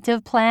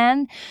incentive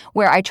plan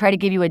where I try to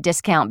give you a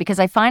discount, because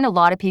I find a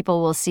lot of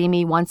people will see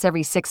me once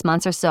every 6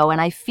 months or so,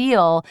 and I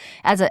feel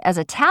as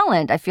a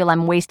talent, I feel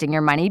I'm wasting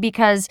your money,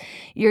 because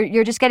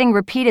you're just getting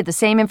repeated the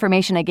same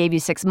information I gave you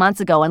 6 months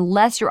ago,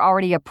 unless you're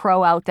already a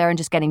pro out there and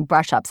just getting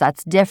brush-ups.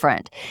 That's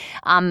different.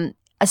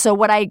 So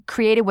what I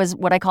created was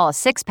what I call a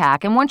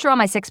 6-pack. And once you're on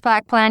my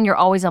 6-pack plan, you're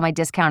always on my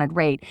discounted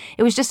rate.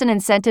 It was just an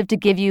incentive to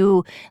give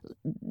you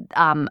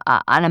an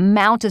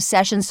amount of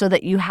sessions so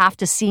that you have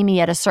to see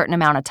me at a certain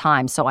amount of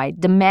time. So I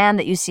demand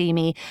that you see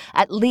me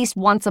at least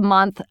once a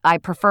month. I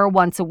prefer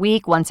once a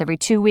week, once every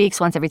 2 weeks,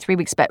 once every 3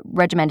 weeks, but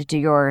regimented to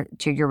your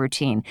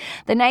routine.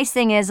 The nice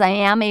thing is I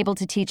am able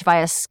to teach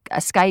via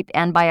Skype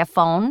and by a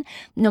phone.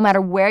 No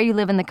matter where you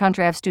live in the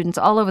country, I have students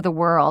all over the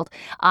world.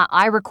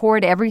 I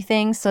record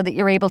everything so that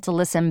you're able to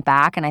listen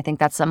back, and I think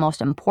that's the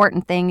most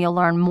important thing. You'll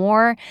learn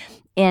more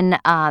in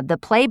the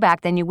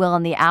playback than you will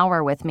in the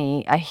hour with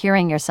me,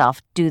 hearing yourself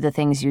do the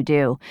things you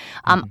do.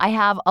 I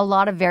have a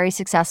lot of very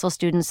successful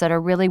students that are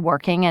really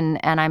working, and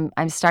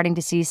I'm starting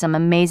to see some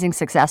amazing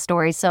success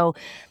stories. So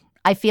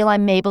I feel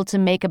I'm able to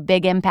make a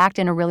big impact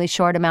in a really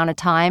short amount of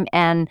time,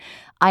 and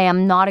I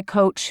am not a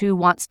coach who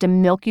wants to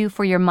milk you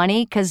for your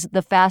money, because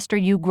the faster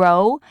you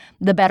grow,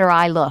 the better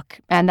I look.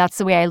 And that's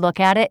the way I look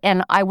at it.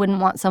 And I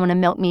wouldn't want someone to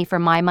milk me for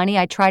my money.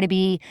 I try to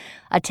be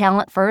a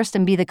talent first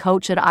and be the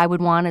coach that I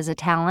would want as a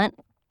talent.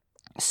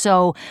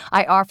 So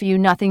I offer you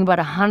nothing but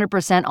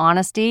 100%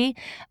 honesty,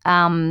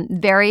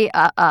 very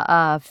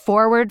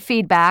forward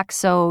feedback.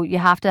 So you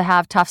have to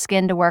have tough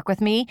skin to work with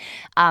me.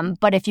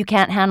 But if you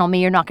can't handle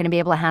me, you're not going to be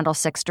able to handle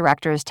 6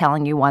 directors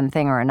telling you one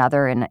thing or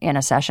another in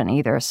a session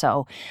either.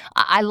 So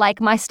I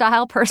like my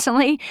style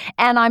personally,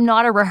 and I'm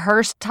not a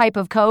rehearsed type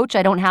of coach.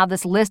 I don't have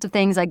this list of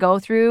things I go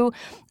through.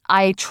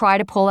 I try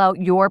to pull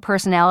out your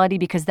personality,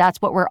 because that's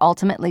what we're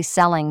ultimately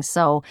selling.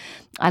 So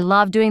I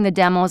love doing the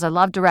demos. I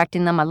love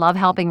directing them. I love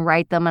helping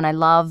write them. And I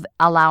love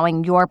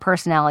allowing your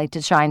personality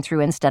to shine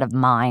through instead of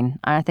mine.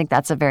 I think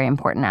that's a very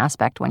important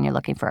aspect when you're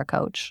looking for a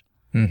coach.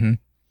 Mm-hmm.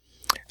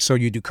 So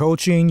you do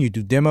coaching, you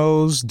do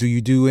demos. Do you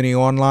do any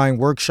online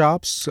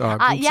workshops,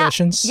 group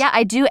sessions? Yeah,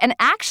 I do. And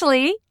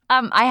actually,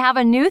 I have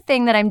a new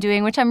thing that I'm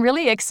doing, which I'm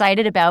really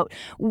excited about.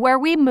 Where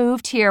we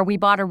moved here, we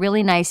bought a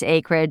really nice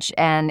acreage,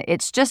 and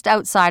it's just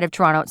outside of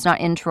Toronto. It's not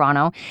in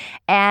Toronto.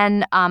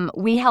 And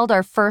we held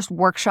our first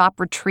workshop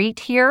retreat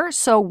here.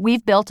 So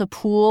we've built a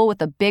pool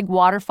with a big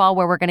waterfall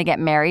where we're going to get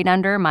married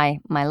under, my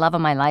love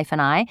of my life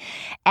and I.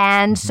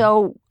 And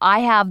so I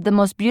have the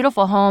most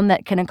beautiful home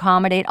that can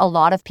accommodate a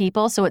lot of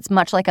people. So it's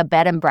much like a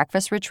bed and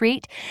breakfast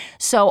retreat.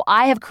 So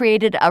I have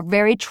created a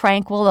very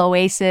tranquil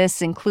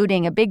oasis,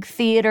 including a big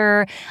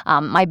theater.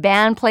 My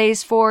band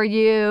plays for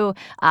you.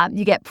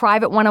 You get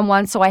private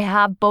one-on-one. So I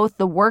have both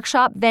the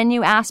workshop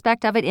venue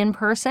aspect of it in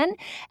person,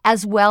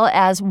 as well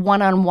as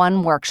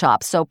one-on-one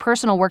workshops. So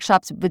personal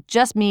workshops with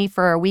just me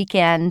for a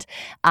weekend,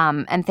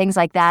 and things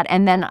like that.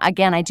 And then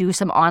again, I do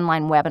some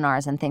online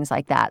webinars and things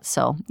like that.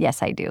 So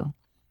yes, I do.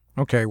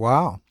 Okay,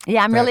 wow.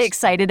 Yeah, I'm really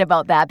excited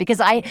about that, because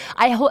I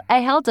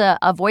held a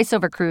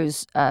voiceover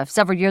cruise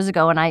several years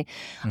ago, and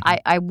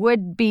I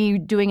would be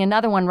doing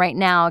another one right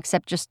now,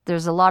 except just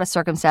there's a lot of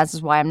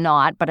circumstances why I'm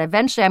not, but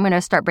eventually I'm going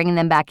to start bringing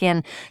them back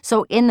in.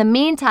 So in the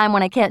meantime,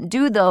 when I can't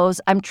do those,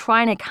 I'm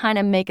trying to kind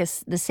of make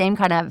the same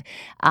kind of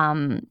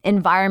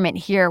environment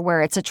here,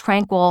 where it's a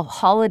tranquil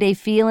holiday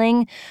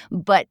feeling,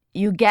 but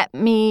you get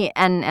me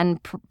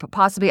and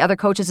possibly other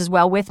coaches as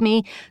well with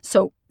me.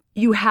 So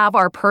you have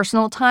our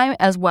personal time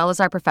as well as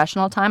our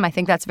professional time. I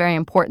think that's very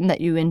important, that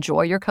you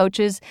enjoy your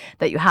coaches,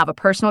 that you have a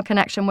personal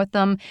connection with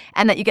them,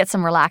 and that you get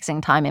some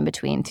relaxing time in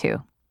between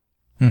too.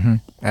 Mm-hmm.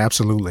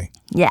 Absolutely.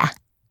 Yeah.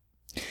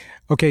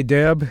 Okay,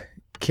 Deb,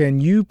 can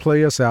you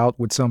play us out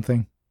with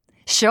something?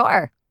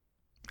 Sure.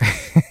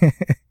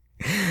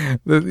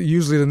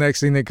 Usually the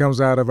next thing that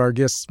comes out of our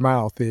guest's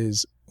mouth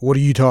is, what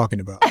are you talking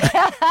about?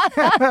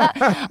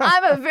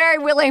 I'm a very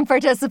willing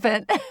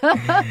participant.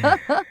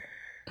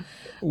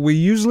 We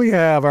usually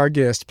have our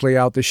guests play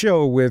out the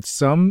show with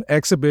some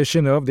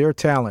exhibition of their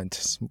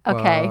talent,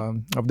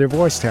 of their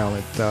voice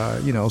talent,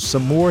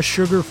 some more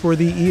sugar for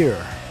the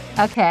ear.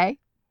 Okay,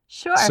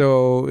 sure.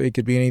 So it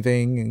could be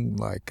anything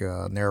like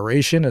a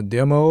narration, a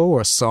demo,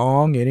 or a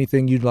song,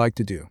 anything you'd like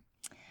to do.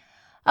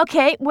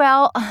 Okay,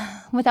 well,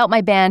 without my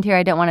band here,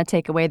 I don't want to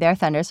take away their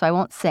thunder, so I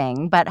won't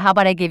sing. But how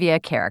about I give you a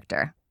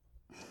character?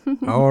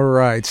 All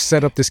right,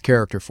 set up this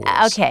character for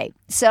us. Okay,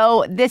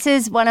 so this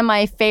is one of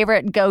my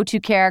favorite go-to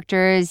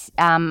characters.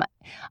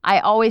 I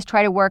always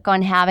try to work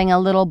on having a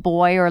little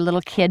boy or a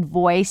little kid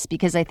voice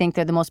because I think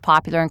they're the most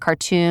popular in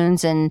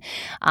cartoons. And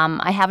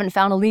I haven't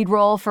found a lead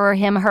role for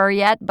him, her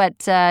yet, but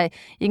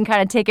you can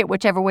kind of take it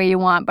whichever way you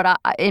want. But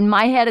in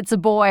my head, it's a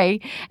boy.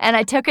 And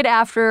I took it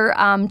after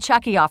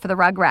Chucky off of the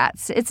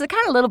Rugrats. It's a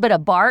kind of little bit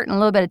of Bart and a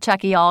little bit of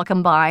Chucky all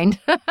combined.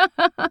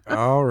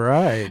 All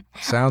right.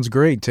 Sounds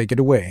great. Take it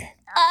away.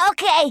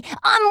 Okay,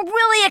 I'm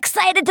really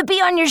excited to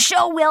be on your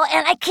show, Will,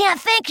 and I can't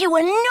thank you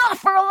enough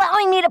for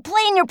allowing me to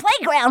play in your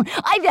playground.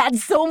 I've had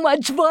so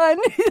much fun.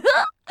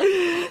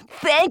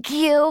 Thank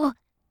you.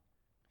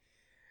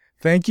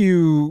 Thank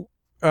you.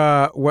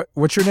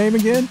 What's your name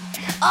again?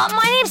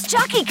 My name's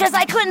Chucky, because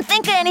I couldn't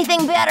think of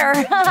anything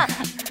better.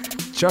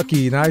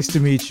 Chucky, nice to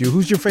meet you.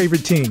 Who's your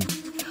favorite team?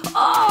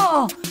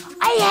 Oh,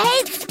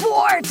 I hate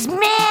sports, man.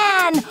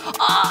 Oh,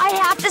 I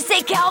have to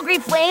say Calgary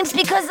Flames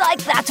because,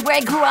 that's where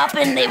I grew up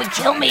and they would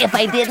kill me if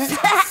I didn't.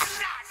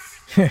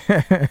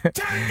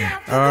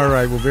 All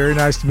right, well, very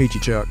nice to meet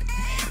you, Chuck.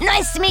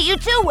 Nice to meet you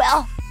too,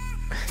 Will.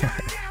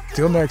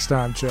 Till next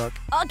time, Chuck.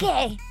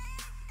 Okay.